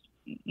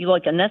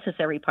like a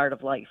necessary part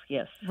of life,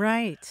 yes.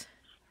 Right.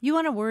 You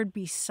want a word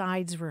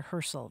besides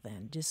rehearsal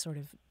then, just sort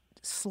of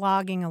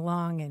slogging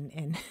along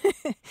and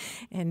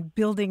and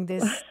building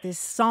this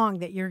song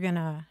that you're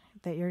gonna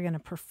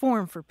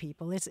perform for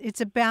people.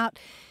 It's about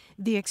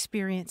the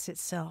experience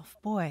itself.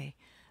 Boy,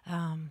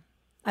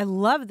 I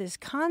love this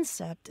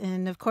concept,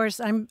 and of course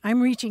I'm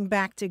reaching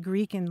back to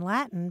Greek and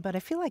Latin, but I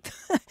feel like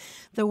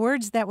the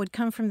words that would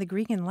come from the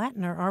Greek and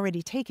Latin are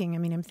already taking. I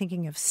mean, I'm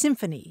thinking of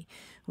symphony,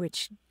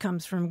 which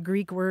comes from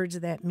Greek words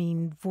that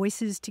mean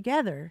voices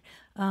together,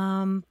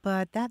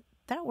 but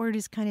that word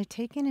is kind of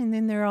taken, and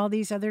then there are all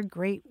these other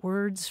great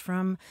words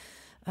from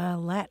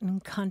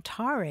Latin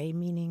cantare,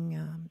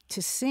 meaning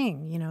to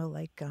sing.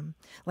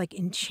 Like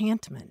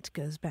enchantment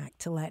goes back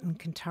to Latin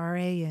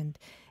cantare,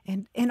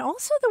 and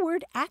also the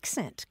word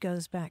accent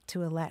goes back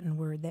to a Latin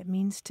word that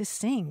means to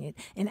sing.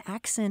 An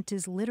accent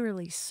is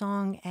literally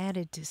song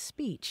added to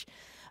speech.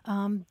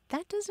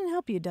 That doesn't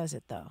help you, does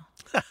it, though?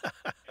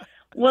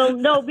 Well,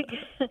 no,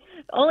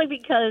 only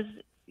because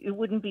it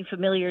wouldn't be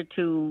familiar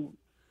to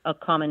a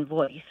common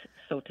voice,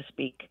 so to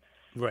speak.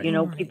 Right.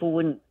 Right. People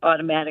wouldn't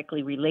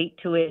automatically relate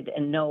to it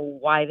and know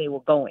why they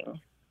were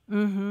going.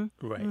 Mm-hmm.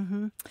 Right.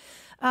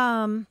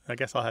 Mm-hmm. I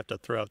guess I'll have to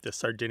throw out this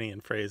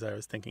Sardinian phrase I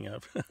was thinking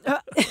of.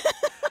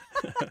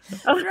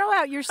 Throw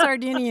out your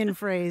Sardinian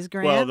phrase,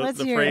 Grant. Well, Let's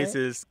the hear phrase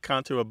it. is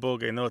canto a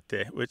boga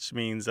notte, which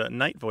means a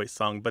night voice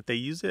song, but they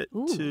use it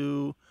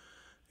to,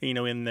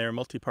 in their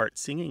multi-part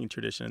singing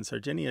tradition in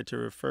Sardinia to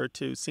refer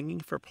to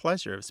singing for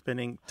pleasure, of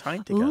spending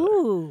time together.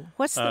 Ooh,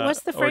 what's the Or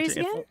phrase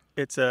again?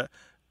 It's a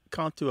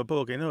canto a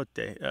boga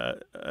notte,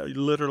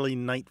 literally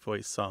night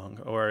voice song,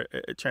 or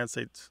it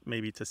translates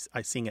maybe to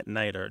I sing at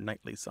night or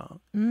nightly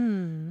song.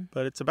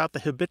 But it's about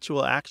the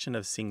habitual action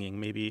of singing,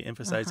 maybe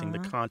emphasizing the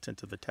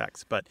content of the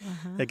text. But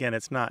again,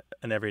 it's not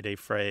an everyday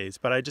phrase.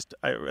 But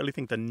I really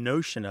think the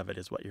notion of it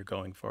is what you're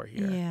going for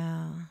here.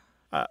 Yeah.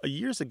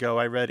 Years ago,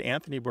 I read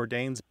Anthony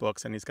Bourdain's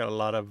books, and he's got a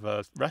lot of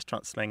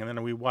restaurant slang. And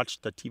then we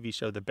watched the TV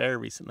show The Bear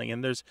recently,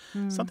 and there's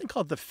something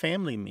called the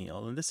family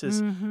meal. And this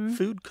is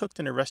food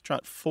cooked in a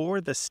restaurant for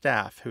the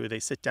staff, who they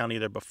sit down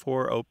either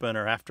before open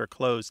or after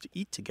close to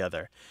eat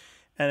together.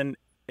 And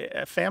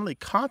a family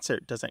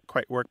concert doesn't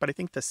quite work, but I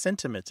think the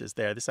sentiment is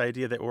there, this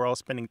idea that we're all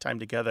spending time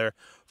together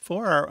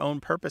for our own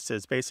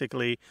purposes,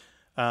 basically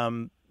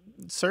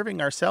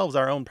serving ourselves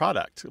our own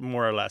product,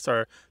 more or less,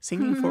 or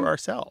singing for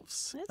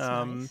ourselves. That's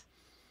nice.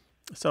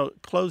 So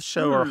closed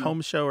show or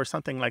home show or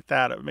something like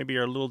that, maybe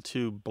you're a little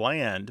too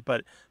bland,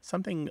 but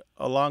something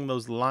along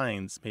those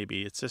lines,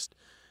 maybe. It's just,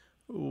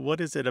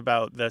 what is it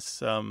about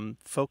this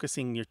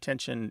focusing your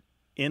attention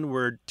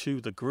inward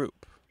to the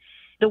group?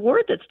 The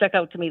word that stuck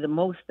out to me the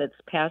most that's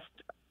passed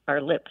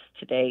our lips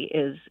today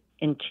is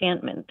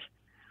enchantment.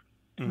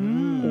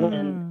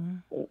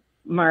 When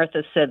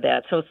Martha said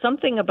that. So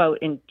something about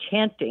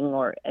enchanting,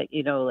 or,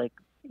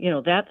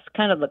 that's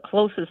kind of the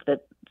closest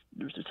that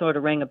sort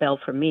of rang a bell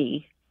for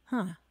me.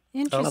 Huh.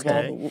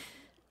 Interesting. Okay.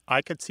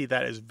 I could see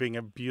that as being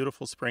a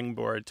beautiful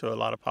springboard to a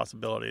lot of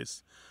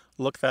possibilities.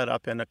 Look that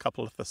up in a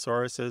couple of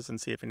thesauruses and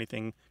see if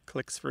anything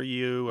clicks for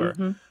you, or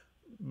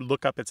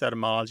look up its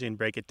etymology and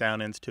break it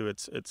down into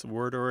its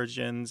word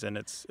origins and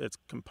its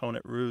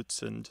component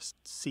roots, and just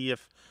see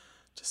if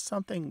just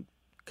something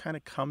kind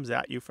of comes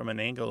at you from an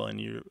angle and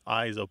your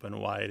eyes open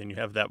wide and you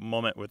have that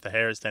moment with the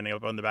hair standing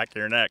up on the back of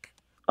your neck.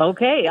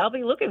 Okay, I'll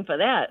be looking for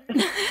that.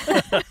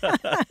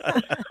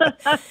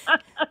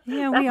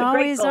 Yeah, we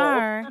always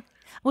are.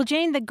 Well,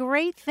 Jane, the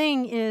great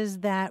thing is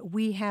that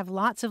we have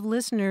lots of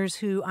listeners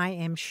who I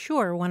am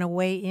sure want to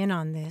weigh in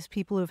on this,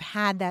 people who've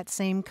had that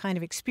same kind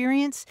of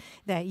experience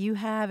that you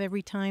have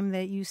every time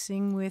that you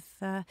sing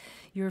with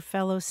your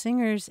fellow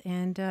singers.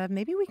 And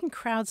maybe we can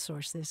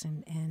crowdsource this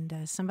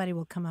and somebody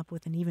will come up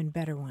with an even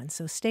better one.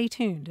 So stay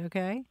tuned,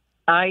 okay?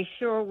 I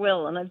sure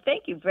will. And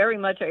thank you very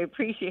much. I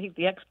appreciate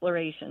the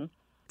exploration.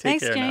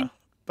 Thanks, Take care Jane. now.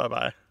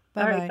 Bye-bye.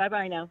 Bye-bye. All right,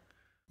 bye-bye now.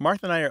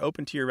 Martha and I are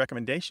open to your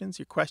recommendations,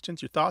 your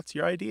questions, your thoughts,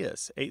 your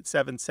ideas.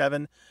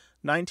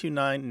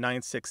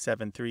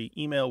 877-929-9673.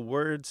 Email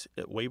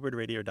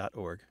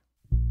words@waywardradio.org.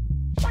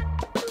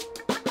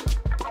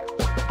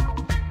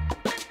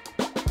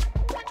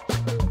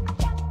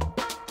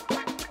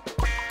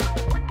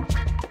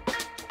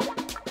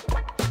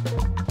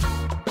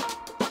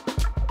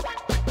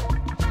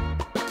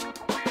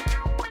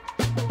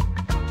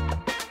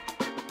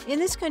 In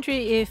this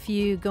country, if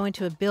you go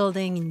into a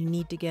building and you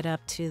need to get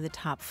up to the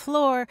top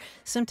floor,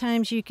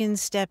 sometimes you can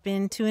step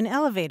into an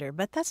elevator.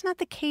 But that's not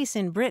the case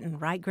in Britain,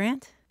 right,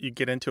 Grant? You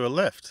get into a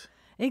lift.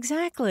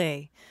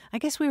 Exactly. I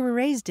guess we were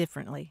raised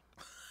differently.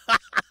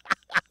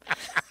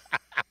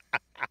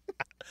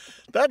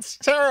 That's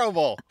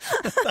terrible.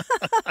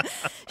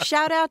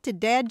 Shout out to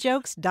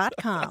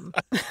dadjokes.com.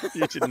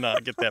 You did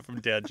not get that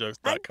from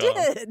dadjokes.com. I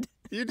did.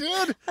 You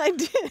did? I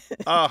did.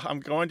 Oh,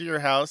 I'm going to your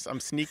house. I'm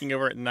sneaking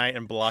over at night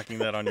and blocking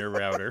that on your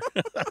router.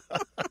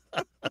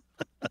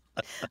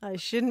 I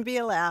shouldn't be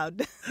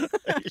allowed.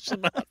 You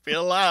should not be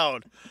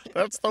allowed.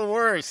 That's the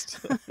worst.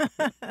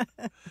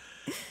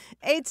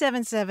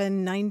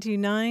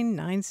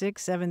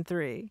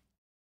 877-929-9673.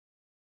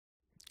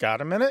 Got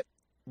a minute?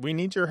 We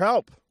need your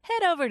help.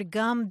 Head over to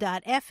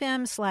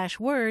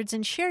gum.fm/words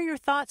and share your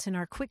thoughts in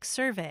our quick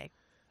survey.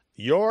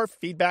 Your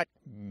feedback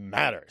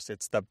matters.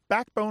 It's the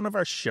backbone of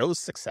our show's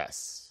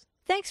success.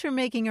 Thanks for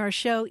making our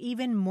show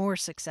even more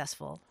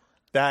successful.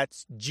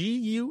 That's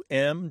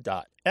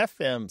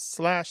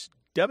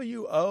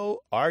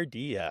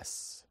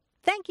gum.fm/WORDS.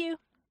 Thank you.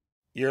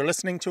 You're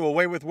listening to A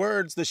Way with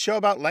Words, the show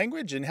about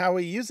language and how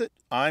we use it.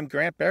 I'm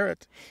Grant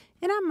Barrett.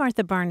 And I'm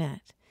Martha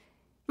Barnett.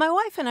 My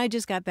wife and I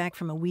just got back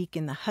from a week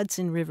in the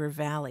Hudson River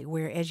Valley,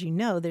 where, as you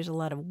know, there's a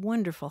lot of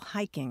wonderful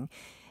hiking.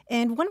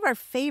 And one of our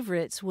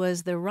favorites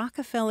was the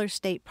Rockefeller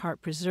State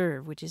Park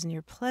Preserve, which is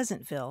near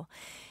Pleasantville.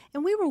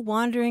 And we were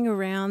wandering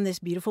around this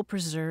beautiful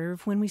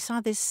preserve when we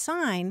saw this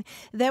sign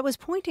that was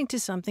pointing to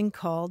something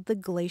called the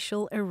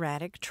Glacial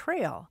Erratic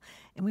Trail.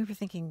 And we were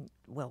thinking,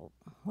 well,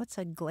 what's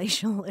a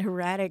glacial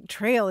erratic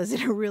trail? Is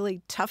it a really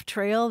tough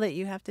trail that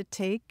you have to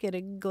take at a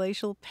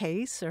glacial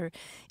pace? Or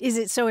is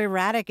it so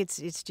erratic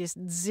it's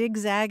just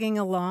zigzagging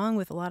along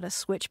with a lot of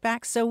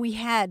switchbacks? So we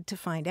had to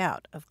find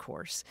out, of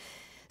course.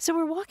 So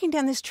we're walking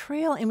down this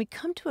trail and we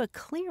come to a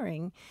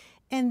clearing,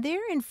 and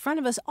there in front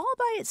of us, all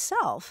by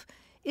itself,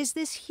 is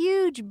this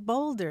huge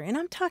boulder. And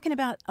I'm talking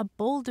about a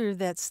boulder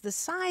that's the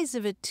size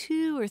of a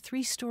 2 or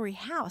 3 story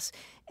house.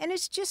 And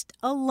it's just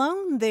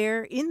alone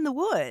there in the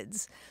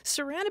woods,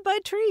 surrounded by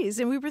trees.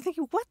 And we were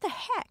thinking, what the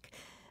heck?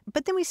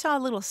 But then we saw a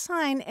little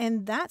sign,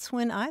 and that's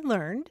when I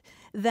learned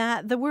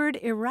that the word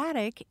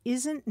erratic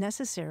isn't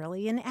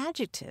necessarily an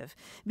adjective,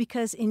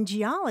 because in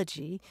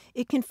geology,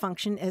 it can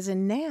function as a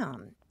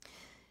noun.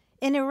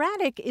 An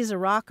erratic is a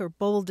rock or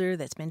boulder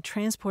that's been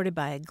transported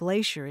by a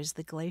glacier as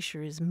the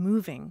glacier is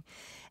moving.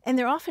 And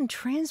they're often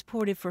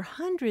transported for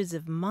hundreds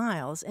of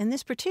miles. And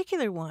this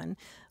particular one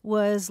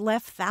was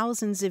left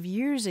thousands of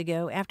years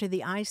ago after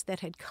the ice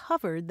that had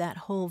covered that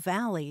whole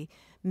valley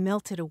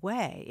melted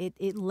away.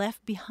 It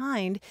left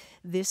behind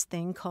this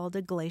thing called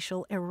a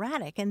glacial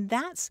erratic. And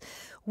that's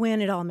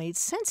when it all made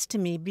sense to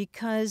me,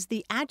 because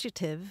the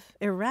adjective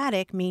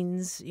erratic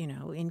means,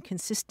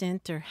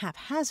 inconsistent or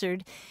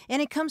haphazard.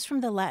 And it comes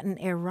from the Latin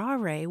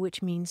errare,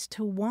 which means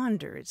to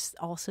wander. It's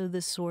also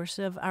the source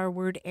of our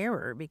word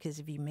error, because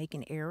if you make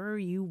an error,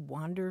 you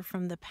wander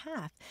from the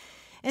path.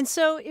 And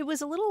so it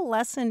was a little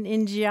lesson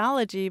in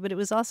geology, but it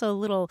was also a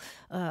little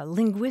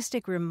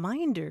linguistic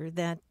reminder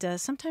that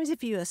sometimes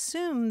if you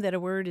assume that a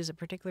word is a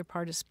particular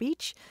part of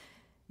speech,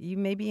 you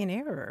may be in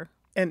error.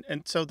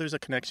 And so there's a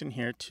connection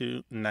here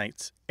to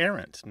knights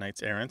errant.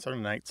 Knights errant are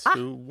knights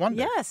who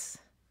wander.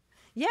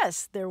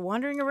 Yes, they're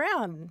wandering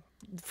around.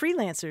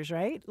 Freelancers,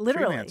 right?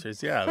 Literally.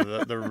 Freelancers,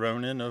 yeah, the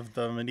Ronin of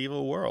the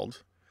medieval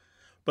world.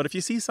 But if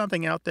you see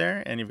something out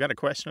there and you've got a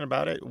question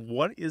about it,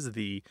 what is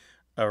the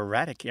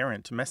erratic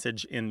errant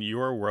message in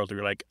your world where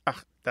you're like,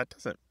 that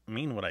doesn't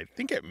mean what I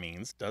think it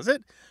means, does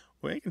it?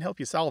 We can help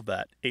you solve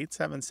that.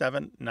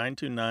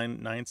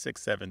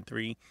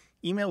 877-929-9673.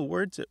 Email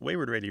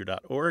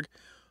words@waywardradio.org,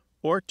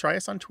 or try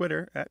us on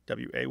Twitter at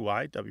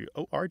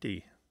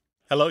WAYWORD.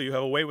 Hello, you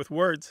have a way with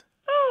words.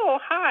 Oh,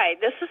 hi.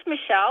 This is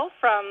Michelle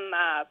from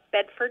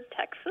Bedford,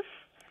 Texas.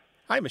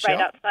 Hi, Michelle.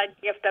 Right outside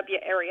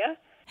DFW area.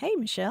 Hey,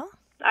 Michelle.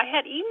 I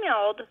had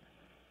emailed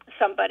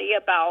somebody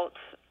about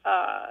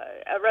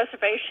a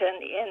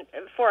reservation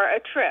for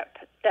a trip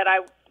that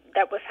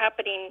was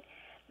happening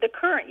the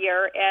current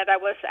year, and I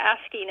was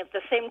asking if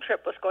the same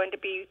trip was going to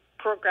be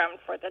programmed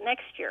for the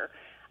next year.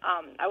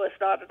 I was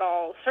not at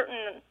all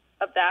certain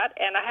of that,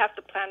 and I have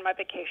to plan my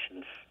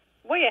vacations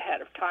way ahead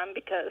of time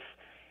because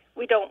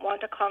we don't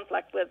want to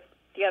conflict with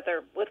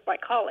my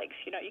colleagues.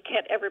 You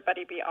can't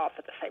everybody be off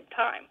at the same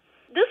time.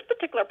 This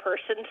particular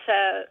person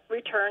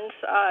returns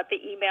the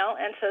email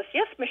and says,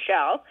 "Yes,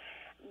 Michelle,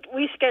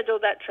 we schedule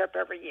that trip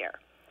every year."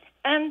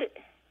 And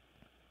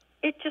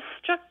it just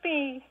struck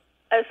me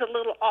as a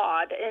little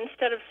odd.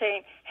 Instead of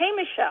saying, "Hey,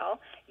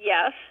 Michelle,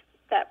 yes,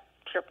 that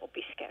trip will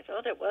be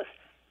scheduled," it was,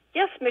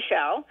 "Yes,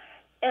 Michelle."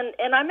 And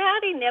I'm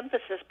adding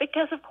emphasis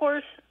because, of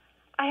course,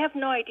 I have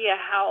no idea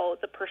how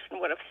the person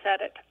would have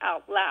said it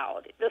out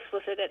loud. This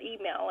was in an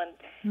email, and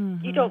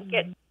you don't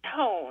get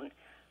tone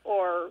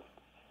or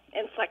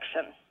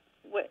inflection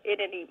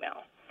in an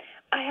email.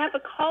 I have a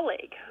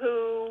colleague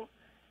who,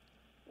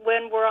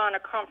 when we're on a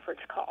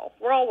conference call,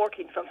 we're all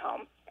working from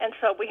home, and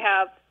so we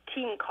have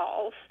team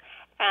calls.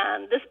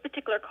 And this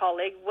particular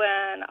colleague,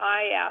 when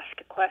I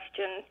ask a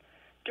question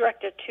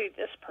directed to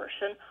this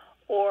person,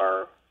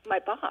 or my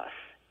boss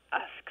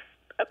asks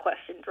a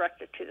question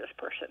directed to this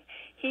person,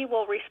 he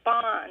will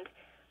respond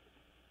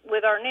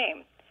with our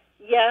name.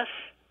 "Yes,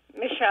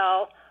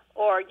 Michelle,"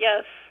 or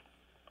 "Yes,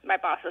 my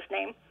boss's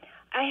name."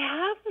 I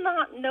have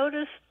not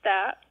noticed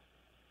that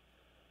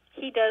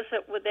he does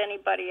it with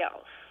anybody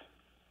else.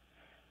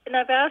 And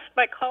I've asked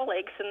my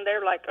colleagues, and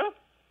they're like, "Oh,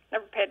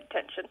 never paid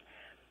attention."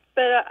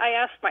 But I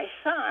asked my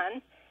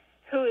son,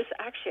 who is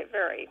actually a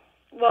very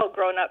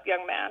well-grown-up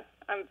young man.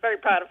 I'm very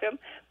proud of him.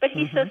 But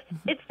he says,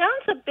 it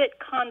sounds a bit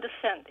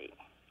condescending.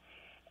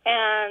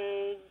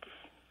 And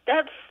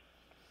that's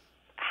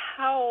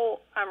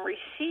how I'm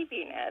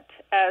receiving it,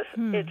 as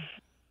it's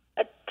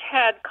a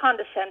tad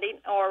condescending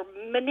or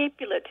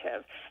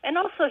manipulative. And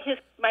also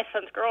my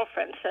son's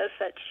girlfriend says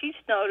that she's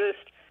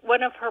noticed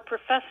one of her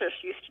professors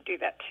used to do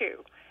that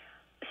too.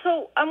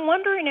 So I'm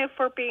wondering if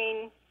we're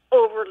being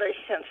overly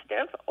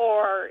sensitive,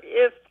 or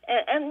if,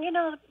 and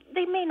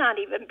they may not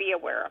even be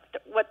aware of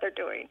what they're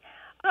doing.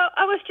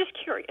 I was just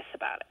curious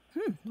about it.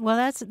 Well,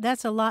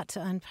 that's a lot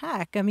to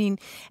unpack. I mean,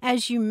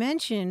 as you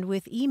mentioned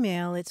with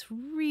email, it's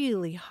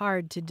really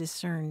hard to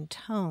discern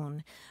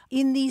tone.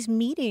 In these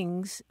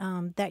meetings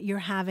that you're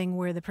having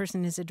where the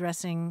person is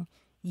addressing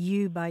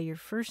you by your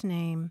first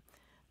name,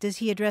 does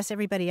he address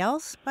everybody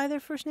else by their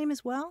first name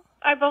as well?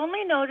 I've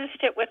only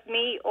noticed it with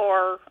me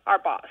or our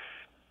boss.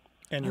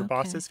 And your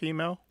boss is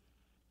female?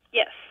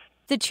 Yes.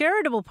 The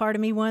charitable part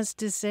of me wants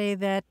to say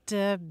that,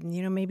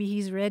 maybe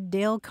he's read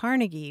Dale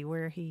Carnegie,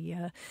 where he,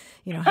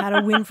 how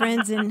to win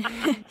friends and,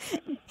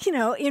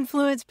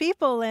 influence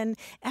people. And,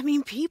 I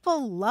mean,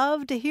 people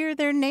love to hear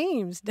their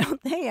names,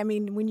 don't they? I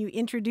mean, when you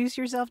introduce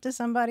yourself to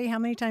somebody, how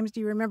many times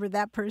do you remember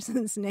that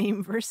person's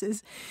name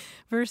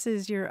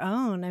versus your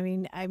own?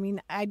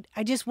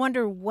 I just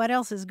wonder what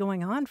else is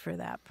going on for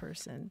that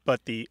person.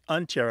 But the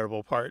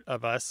uncharitable part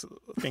of us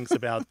thinks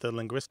about the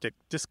linguistic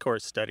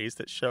discourse studies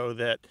that show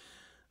that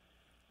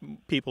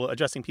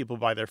addressing people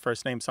by their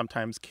first name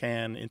sometimes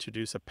can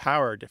introduce a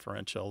power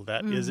differential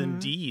that is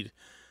indeed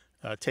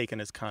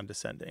taken as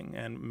condescending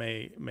and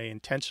may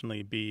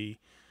intentionally be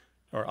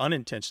or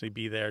unintentionally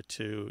be there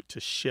to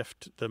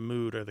shift the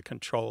mood or the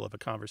control of a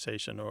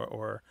conversation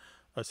or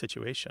a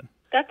situation.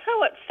 That's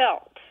how it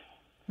felt.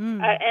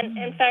 And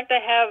in fact,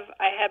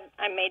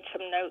 I made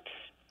some notes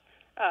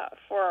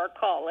for our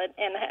call,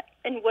 and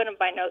in one of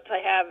my notes I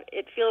have,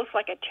 it feels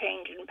like a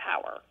change in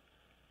power.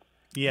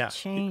 Yeah.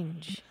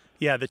 Change.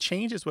 Yeah, the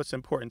change is what's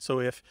important.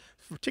 So if,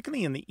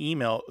 particularly in the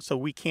email, so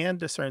we can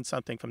discern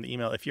something from the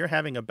email. If you're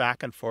having a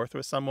back and forth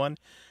with someone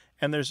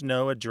and there's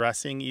no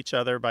addressing each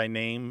other by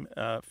name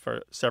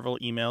for several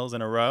emails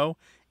in a row,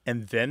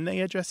 and then they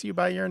address you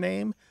by your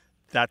name,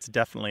 that's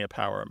definitely a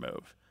power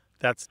move.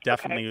 That's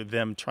definitely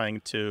them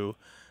trying to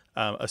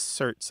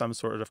assert some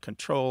sort of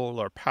control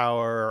or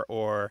power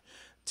or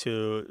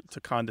to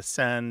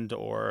condescend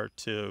or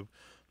to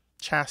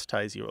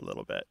chastise you a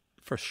little bit.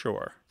 For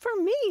sure. For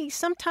me,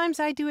 sometimes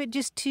I do it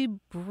just to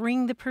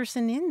bring the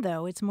person in,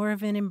 though. It's more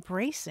of an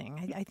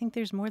embracing. I think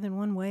there's more than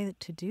one way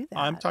to do that.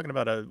 I'm talking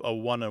about a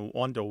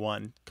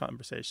one-to-one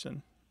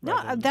conversation.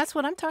 No, that's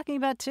what I'm talking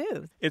about,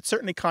 too. It's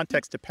certainly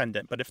context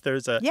dependent, but if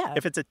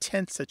it's a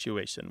tense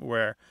situation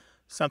where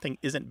something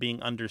isn't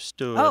being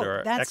understood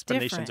or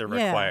explanations are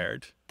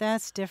required.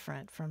 That's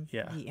different from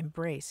the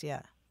embrace,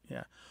 Yeah.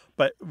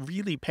 But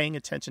really paying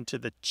attention to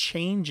the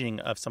changing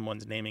of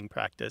someone's naming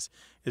practice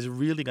is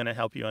really going to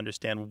help you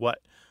understand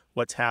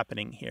what's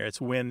happening here.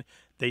 It's when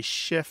they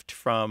shift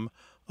from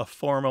a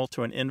formal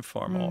to an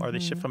informal, or they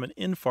shift from an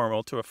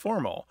informal to a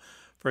formal.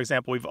 For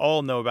example, we've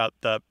all know about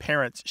the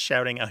parents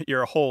shouting out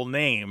your whole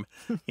name,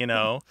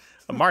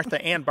 Martha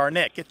Ann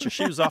Barnett, get your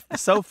shoes off the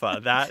sofa.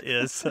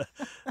 That's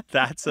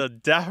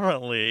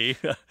definitely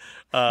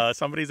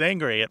somebody's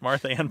angry at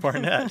Martha Ann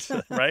Barnett,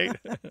 right?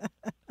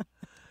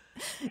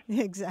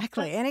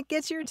 Exactly. And it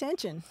gets your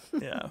attention.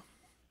 Yeah.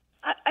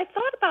 I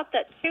thought about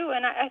that too,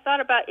 and I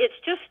thought about it's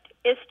just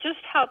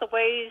how the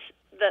ways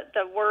that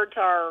the words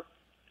are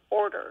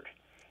ordered.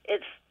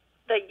 It's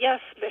the yes,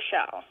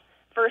 Michelle,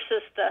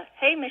 versus the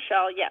hey,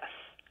 Michelle, yes.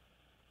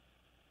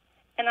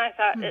 And I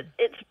thought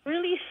it's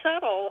really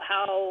subtle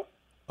how.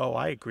 Oh,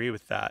 I agree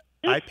with that.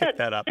 I picked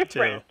that up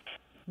too.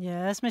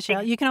 Yes,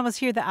 Michelle. You can almost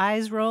hear the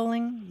eyes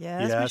rolling.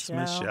 Yes,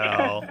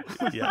 Michelle.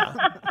 Yeah.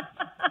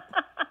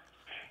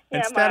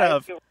 Instead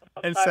of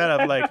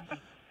like,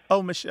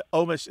 Michelle,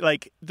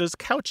 like there's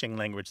couching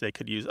language they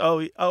could use.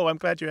 Oh, I'm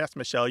glad you asked,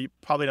 Michelle. You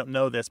probably don't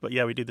know this, but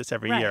yeah, we do this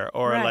every year.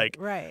 Or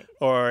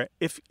or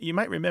if you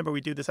might remember,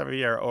 we do this every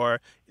year.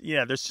 Or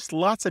there's just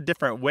lots of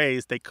different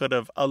ways they could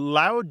have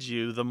allowed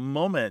you the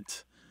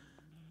moment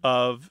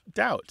of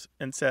doubt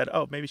and said,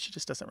 oh, maybe she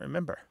just doesn't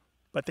remember.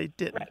 But they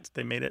didn't. Right.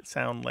 They made it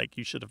sound like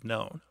you should have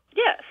known.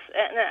 Yes,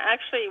 and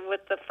actually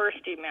with the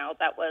first email,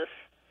 that was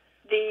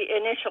the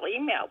initial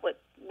email with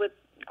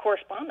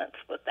correspondence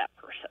with that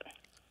person.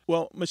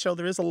 Well, Michelle,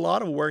 there is a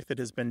lot of work that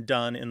has been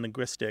done in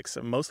linguistics,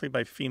 mostly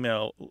by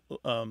female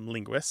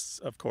linguists,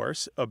 of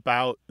course,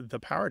 about the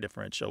power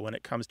differential when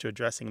it comes to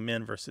addressing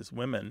men versus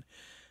women.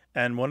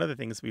 And one of the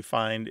things we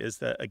find is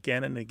that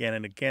again and again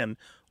and again,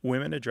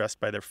 women are addressed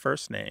by their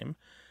first name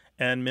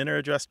and men are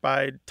addressed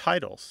by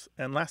titles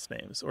and last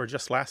names or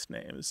just last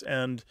names.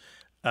 And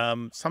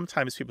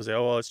sometimes people say,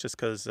 it's just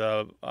because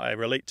I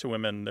relate to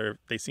women,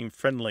 they seem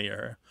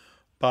friendlier.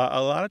 But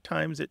a lot of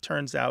times it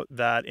turns out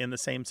that in the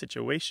same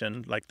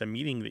situation, like the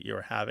meeting that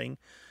you're having,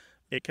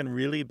 it can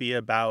really be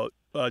about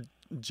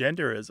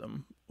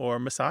genderism or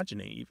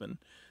misogyny even,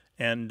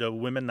 and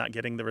women not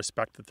getting the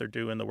respect that they're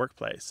due in the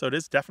workplace. So it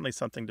is definitely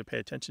something to pay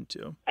attention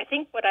to. I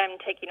think what I'm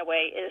taking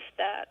away is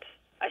that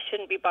I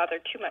shouldn't be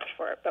bothered too much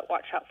for it, but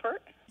watch out for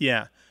it.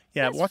 Yeah,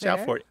 That's watch fair.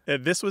 out for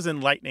it. This was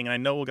enlightening. I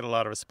know we'll get a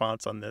lot of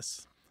response on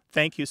this.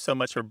 Thank you so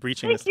much for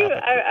breaching this topic.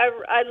 Thank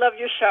you. I love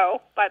your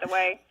show, by the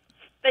way.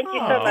 Thank you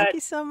so much. Thank you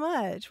so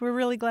much. We're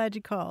really glad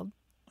you called.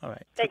 All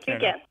right. Thank you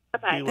again.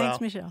 Bye-bye. Be well.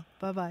 Thanks, Michelle.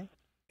 Bye-bye.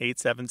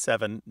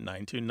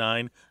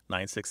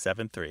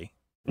 877-929-9673.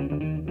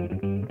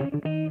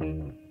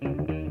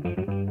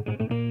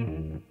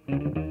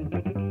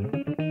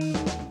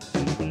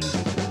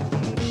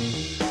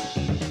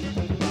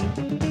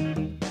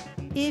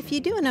 If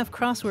you do enough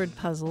crossword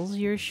puzzles,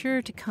 you're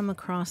sure to come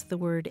across the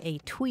word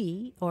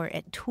étui or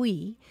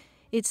étui.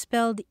 It's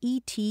spelled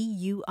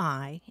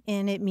E-T-U-I,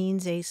 and it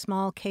means a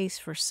small case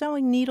for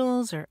sewing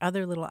needles or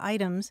other little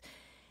items.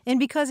 And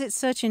because it's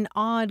such an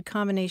odd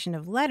combination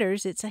of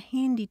letters, it's a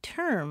handy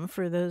term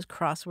for those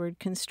crossword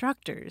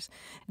constructors.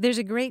 There's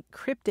a great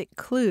cryptic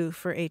clue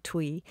for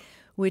étui,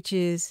 which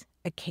is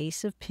a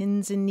case of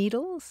pins and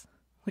needles,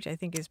 which I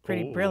think is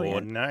pretty brilliant.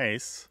 Oh,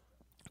 nice.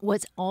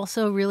 What's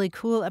also really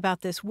cool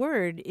about this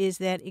word is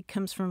that it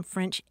comes from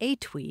French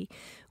étui,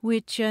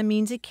 which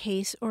means a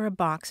case or a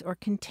box or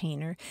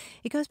container.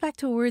 It goes back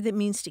to a word that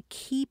means to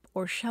keep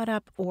or shut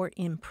up or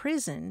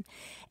imprison.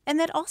 And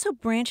that also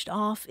branched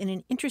off in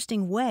an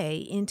interesting way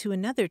into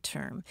another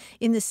term.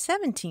 In the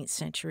 17th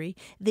century,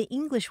 the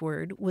English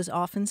word was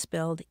often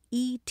spelled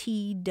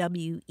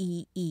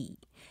E-T-W-E-E.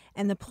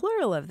 And the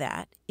plural of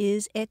that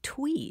is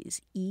étuis,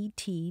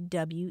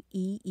 E-T-W-E-E-S-E.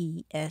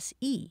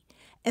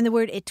 And the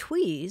word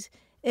étuis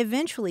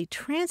eventually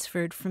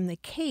transferred from the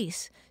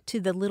case to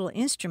the little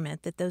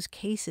instrument that those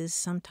cases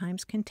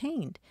sometimes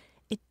contained,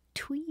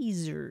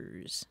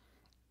 tweezers.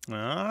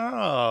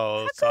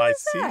 Oh, so I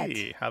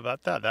see. How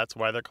about that? That's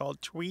why they're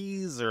called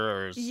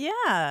tweezers.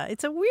 Yeah,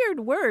 it's a weird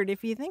word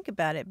if you think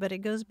about it, but it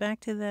goes back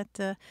to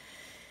that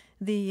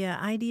the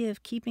idea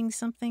of keeping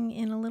something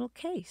in a little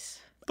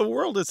case. The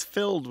world is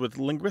filled with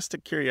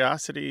linguistic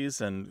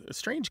curiosities and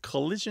strange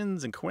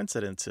collisions and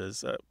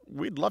coincidences.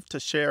 We'd love to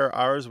share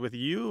ours with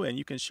you, and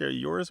you can share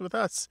yours with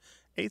us.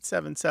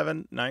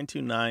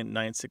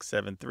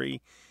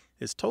 877-929-9673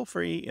 is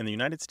toll-free in the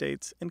United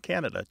States and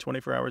Canada,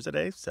 24 hours a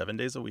day, 7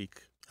 days a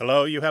week.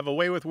 Hello, you have a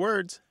way with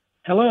words.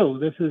 Hello,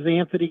 this is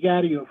Anthony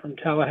Gaudio from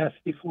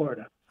Tallahassee,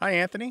 Florida. Hi,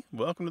 Anthony.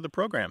 Welcome to the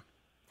program.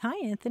 Hi,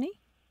 Anthony.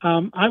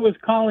 I was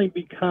calling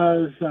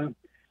because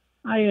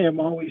I am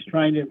always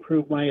trying to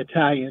improve my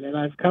Italian, and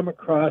I've come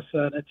across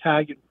an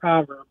Italian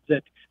proverb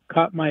that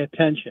caught my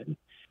attention.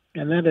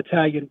 And that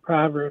Italian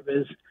proverb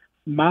is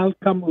mal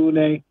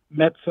comune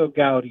mezzo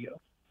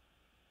gaudio.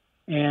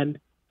 And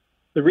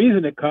the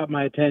reason it caught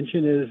my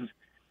attention is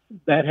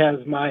that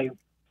has my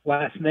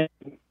last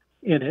name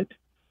in it,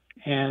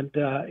 and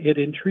it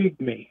intrigued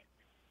me.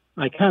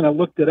 I kind of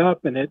looked it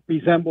up, and it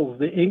resembles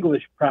the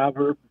English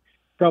proverb,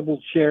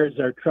 troubled shares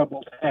are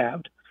troubled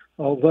halved,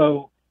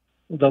 although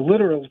the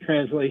literal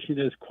translation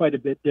is quite a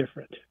bit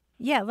different.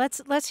 Yeah,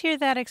 let's hear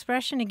that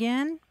expression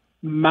again.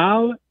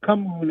 Mal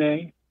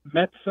comune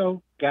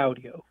mezzo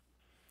gaudio.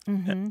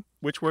 Mm-hmm.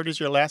 Which word is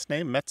your last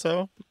name?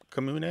 Mezzo?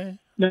 Comune?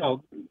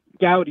 No,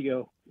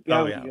 gaudio.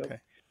 Oh, yeah, okay.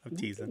 I'm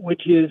teasing.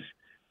 Which is,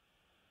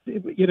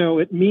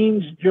 it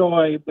means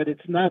joy, but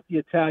it's not the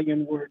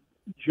Italian word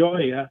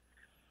gioia,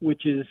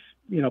 which is,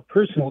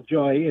 personal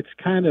joy. It's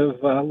kind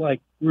of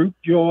like group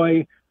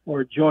joy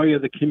or joy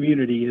of the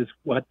community is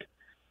what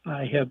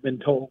I have been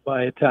told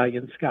by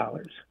Italian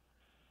scholars.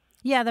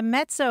 Yeah, the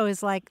mezzo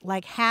is like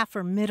half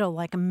or middle,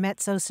 like a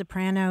mezzo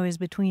soprano is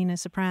between a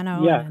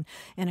soprano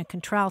and a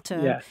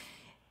contralto. Yeah.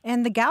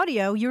 And the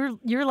Gaudio,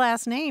 your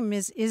last name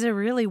is a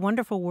really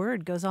wonderful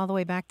word, goes all the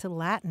way back to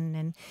Latin.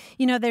 And,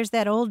 there's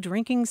that old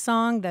drinking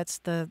song that's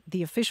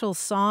the official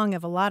song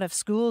of a lot of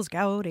schools,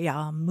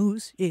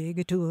 Gaudiamus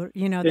igitur,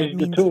 that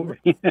means,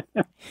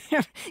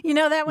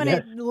 that one,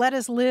 yes. Let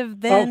us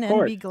live then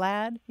and be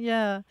glad.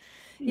 Yeah.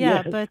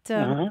 Yeah, yes.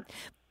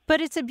 But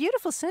it's a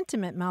beautiful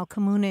sentiment, mal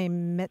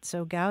comune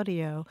mezzo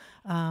gaudio.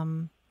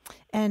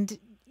 And,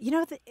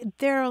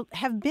 there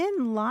have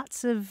been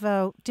lots of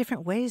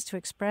different ways to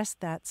express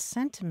that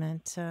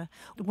sentiment.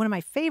 One of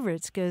my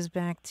favorites goes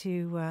back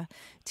to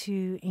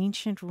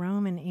ancient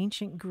Rome and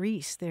ancient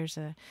Greece. There's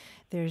an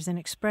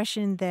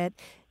expression that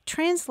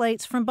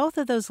translates from both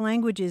of those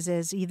languages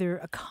as either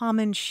a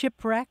common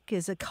shipwreck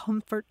is a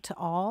comfort to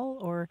all,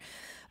 or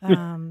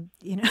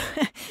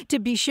to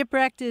be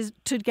shipwrecked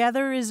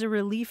together is a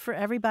relief for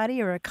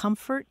everybody or a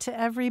comfort to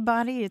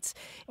everybody.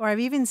 Or I've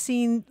even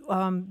seen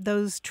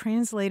those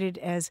translated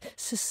as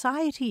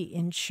society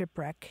in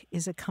shipwreck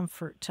is a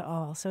comfort to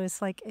all. So it's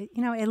like,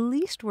 at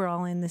least we're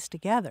all in this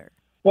together.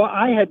 Well,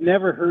 I had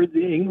never heard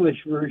the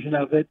English version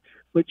of it,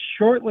 but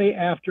shortly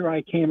after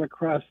I came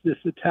across this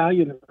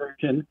Italian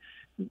version,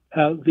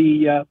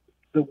 the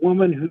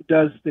woman who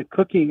does the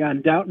cooking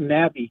on Downton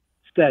Abbey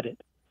said it.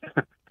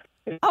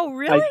 Oh,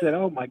 really? I said,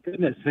 "Oh my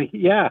goodness!"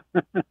 Yeah,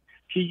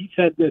 she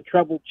said the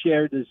troubled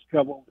shared is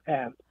troubled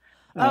halved.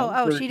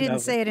 She didn't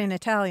say it in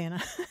Italian.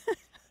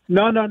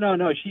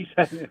 No. She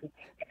said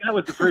that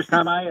was the first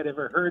time I had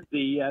ever heard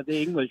the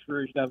English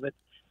version of it.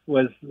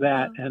 Was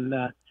that, and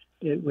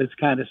it was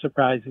kind of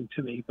surprising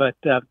to me. But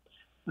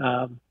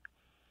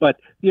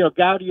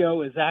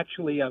Gaudio is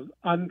actually an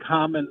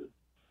uncommon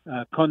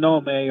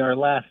cognome or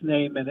last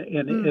name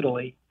in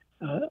Italy,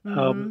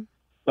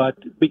 but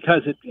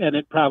because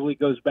it probably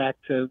goes back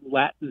to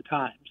Latin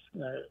times,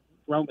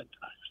 Roman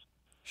times.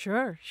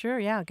 Sure,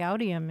 yeah,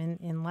 Gaudium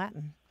in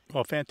Latin.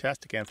 Well,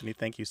 fantastic, Anthony.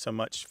 Thank you so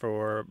much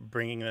for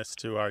bringing this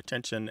to our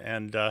attention,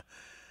 and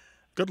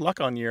good luck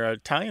on your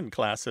Italian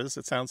classes.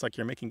 It sounds like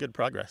you're making good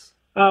progress.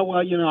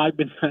 Well, I've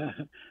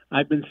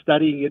been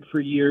studying it for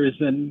years,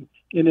 and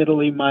in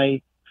Italy,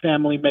 my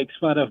family makes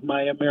fun of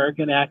my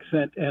American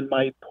accent and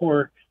my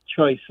poor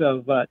choice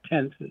of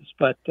tenses,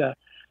 but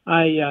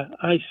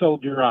I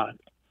soldier on.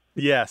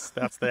 Yes,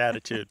 that's the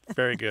attitude.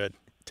 Very good.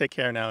 take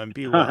care now and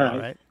be well, all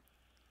right?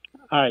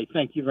 All right.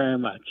 Thank you very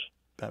much.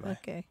 Bye-bye.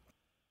 Okay.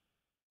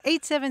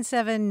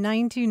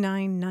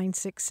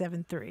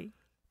 877-929-9673.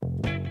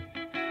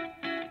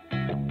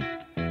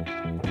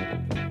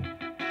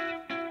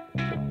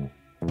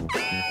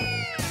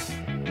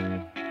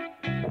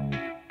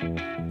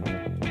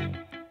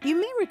 You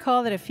may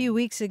recall that a few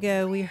weeks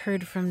ago we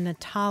heard from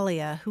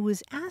Natalia, who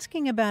was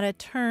asking about a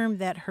term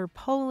that her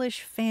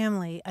Polish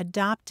family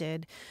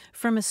adopted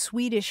from a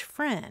Swedish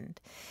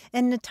friend.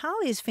 And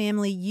Natalia's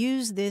family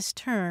used this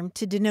term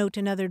to denote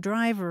another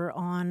driver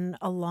on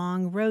a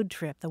long road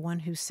trip, the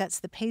one who sets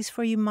the pace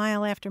for you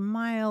mile after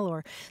mile,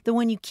 or the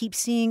one you keep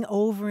seeing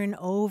over and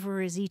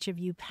over as each of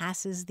you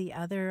passes the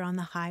other on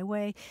the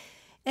highway.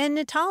 And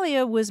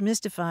Natalia was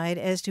mystified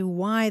as to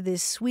why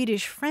this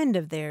Swedish friend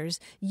of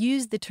theirs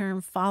used the term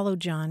follow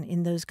John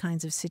in those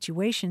kinds of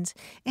situations.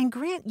 And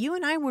Grant, you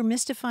and I were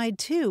mystified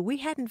too. We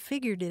hadn't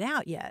figured it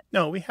out yet.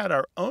 No, we had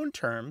our own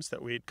terms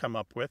that we'd come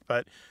up with,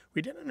 but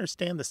we didn't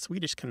understand the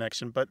Swedish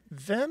connection. But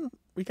then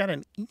we got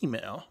an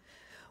email.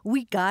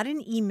 We got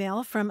an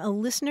email from a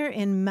listener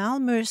in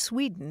Malmö,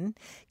 Sweden,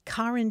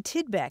 Karin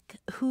Tidbeck,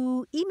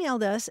 who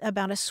emailed us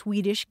about a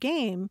Swedish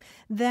game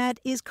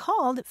that is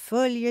called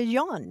Följa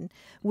John,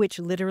 which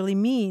literally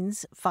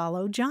means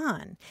follow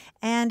John.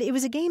 And it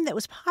was a game that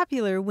was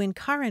popular when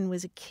Karin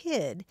was a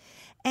kid.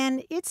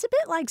 And it's a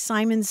bit like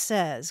Simon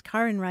Says.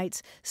 Karin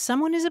writes,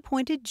 someone is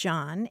appointed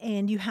John,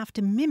 and you have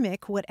to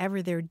mimic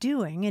whatever they're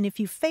doing. And if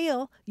you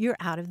fail, you're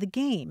out of the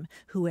game.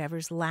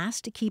 Whoever's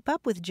last to keep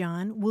up with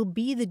John will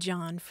be the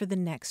John for the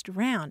next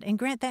round. And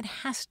Grant, that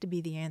has to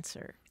be the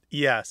answer.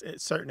 Yes,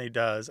 it certainly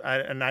does.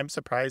 And I'm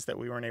surprised that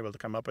we weren't able to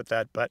come up with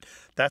that. But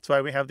that's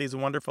why we have these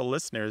wonderful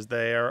listeners.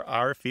 They are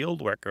our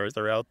field workers.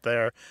 They're out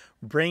there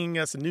bringing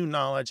us new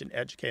knowledge and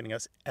educating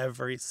us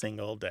every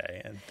single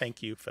day. And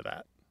thank you for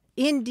that.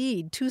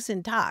 Indeed,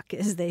 tusen tack,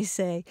 as they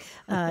say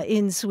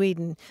in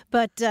Sweden.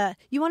 But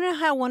you want to know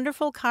how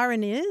wonderful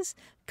Karin is?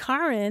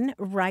 Karin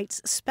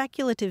writes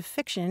speculative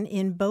fiction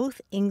in both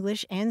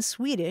English and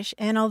Swedish,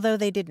 and although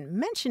they didn't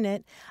mention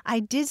it,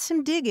 I did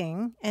some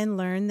digging and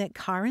learned that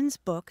Karin's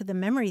book, The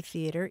Memory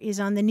Theater,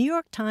 is on the New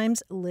York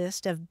Times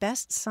list of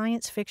best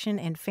science fiction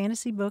and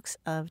fantasy books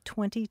of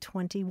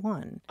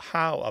 2021.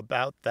 How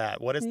about that?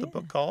 What is the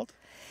book called?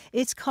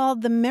 It's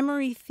called The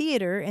Memory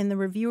Theater, and the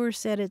reviewer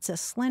said it's a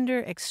slender,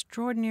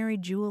 extraordinary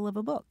jewel of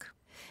a book.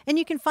 And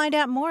you can find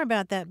out more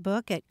about that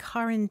book at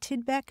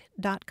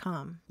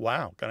karintidbeck.com.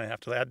 Wow, going to have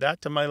to add that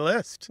to my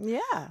list.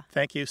 Yeah.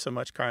 Thank you so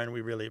much, Karin.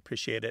 We really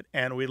appreciate it.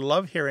 And we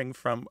love hearing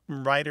from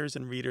writers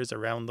and readers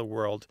around the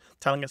world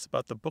telling us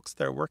about the books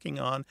they're working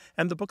on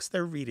and the books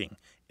they're reading.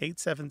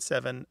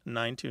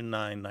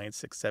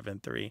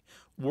 877-929-9673.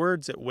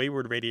 Words at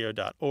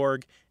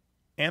waywardradio.org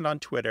and on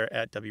Twitter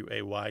at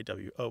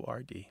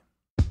WAYWORD.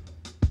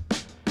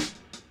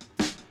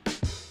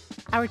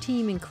 Our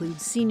team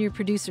includes senior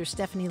producer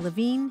Stephanie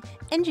Levine,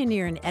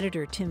 engineer and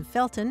editor Tim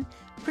Felton,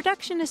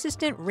 production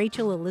assistant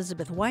Rachel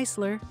Elizabeth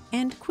Weisler,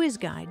 and quiz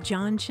guy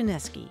John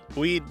Chinesky.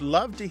 We'd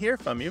love to hear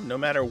from you, no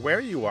matter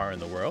where you are in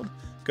the world.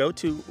 Go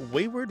to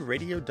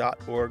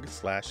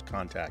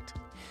waywardradio.org/contact.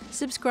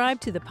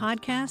 Subscribe to the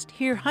podcast,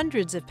 hear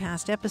hundreds of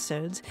past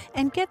episodes,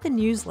 and get the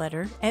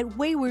newsletter at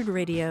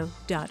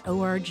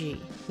waywardradio.org.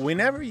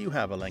 Whenever you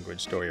have a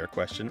language story or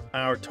question,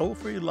 our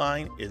toll-free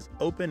line is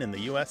open in the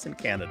U.S. and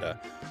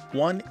Canada,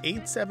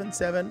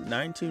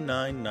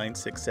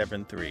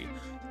 1-877-929-9673.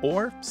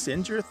 Or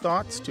send your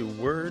thoughts to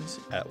words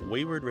at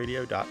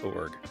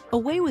waywardradio.org. A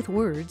Way with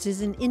Words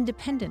is an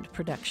independent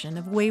production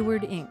of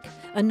Wayward Inc.,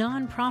 a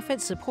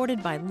nonprofit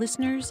supported by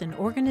listeners and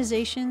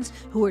organizations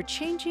who are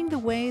changing the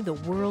way the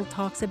world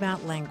talks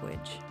about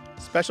language.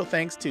 Special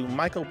thanks to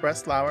Michael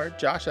Breslauer,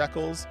 Josh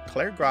Eccles,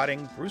 Claire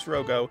Grotting, Bruce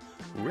Rogo,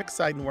 Rick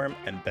Seidenworm,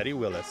 and Betty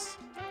Willis.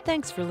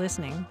 Thanks for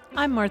listening.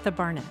 I'm Martha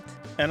Barnett.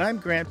 And I'm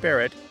Grant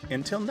Barrett.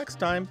 Until next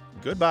time,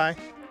 goodbye.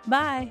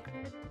 Bye.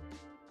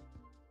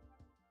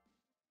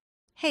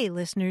 Hey,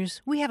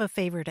 listeners, we have a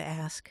favor to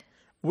ask.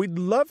 We'd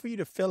love for you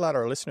to fill out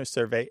our listener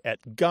survey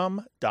at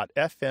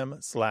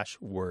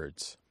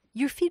gum.fm/words.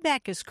 Your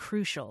feedback is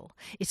crucial.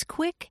 It's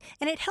quick,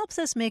 and it helps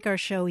us make our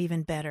show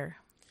even better.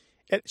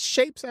 It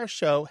shapes our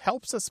show,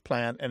 helps us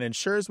plan, and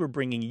ensures we're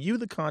bringing you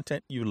the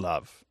content you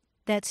love.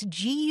 That's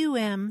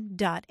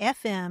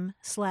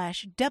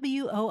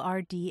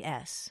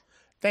gum.fm/WORDS.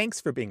 Thanks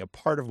for being a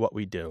part of what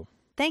we do.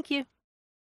 Thank you.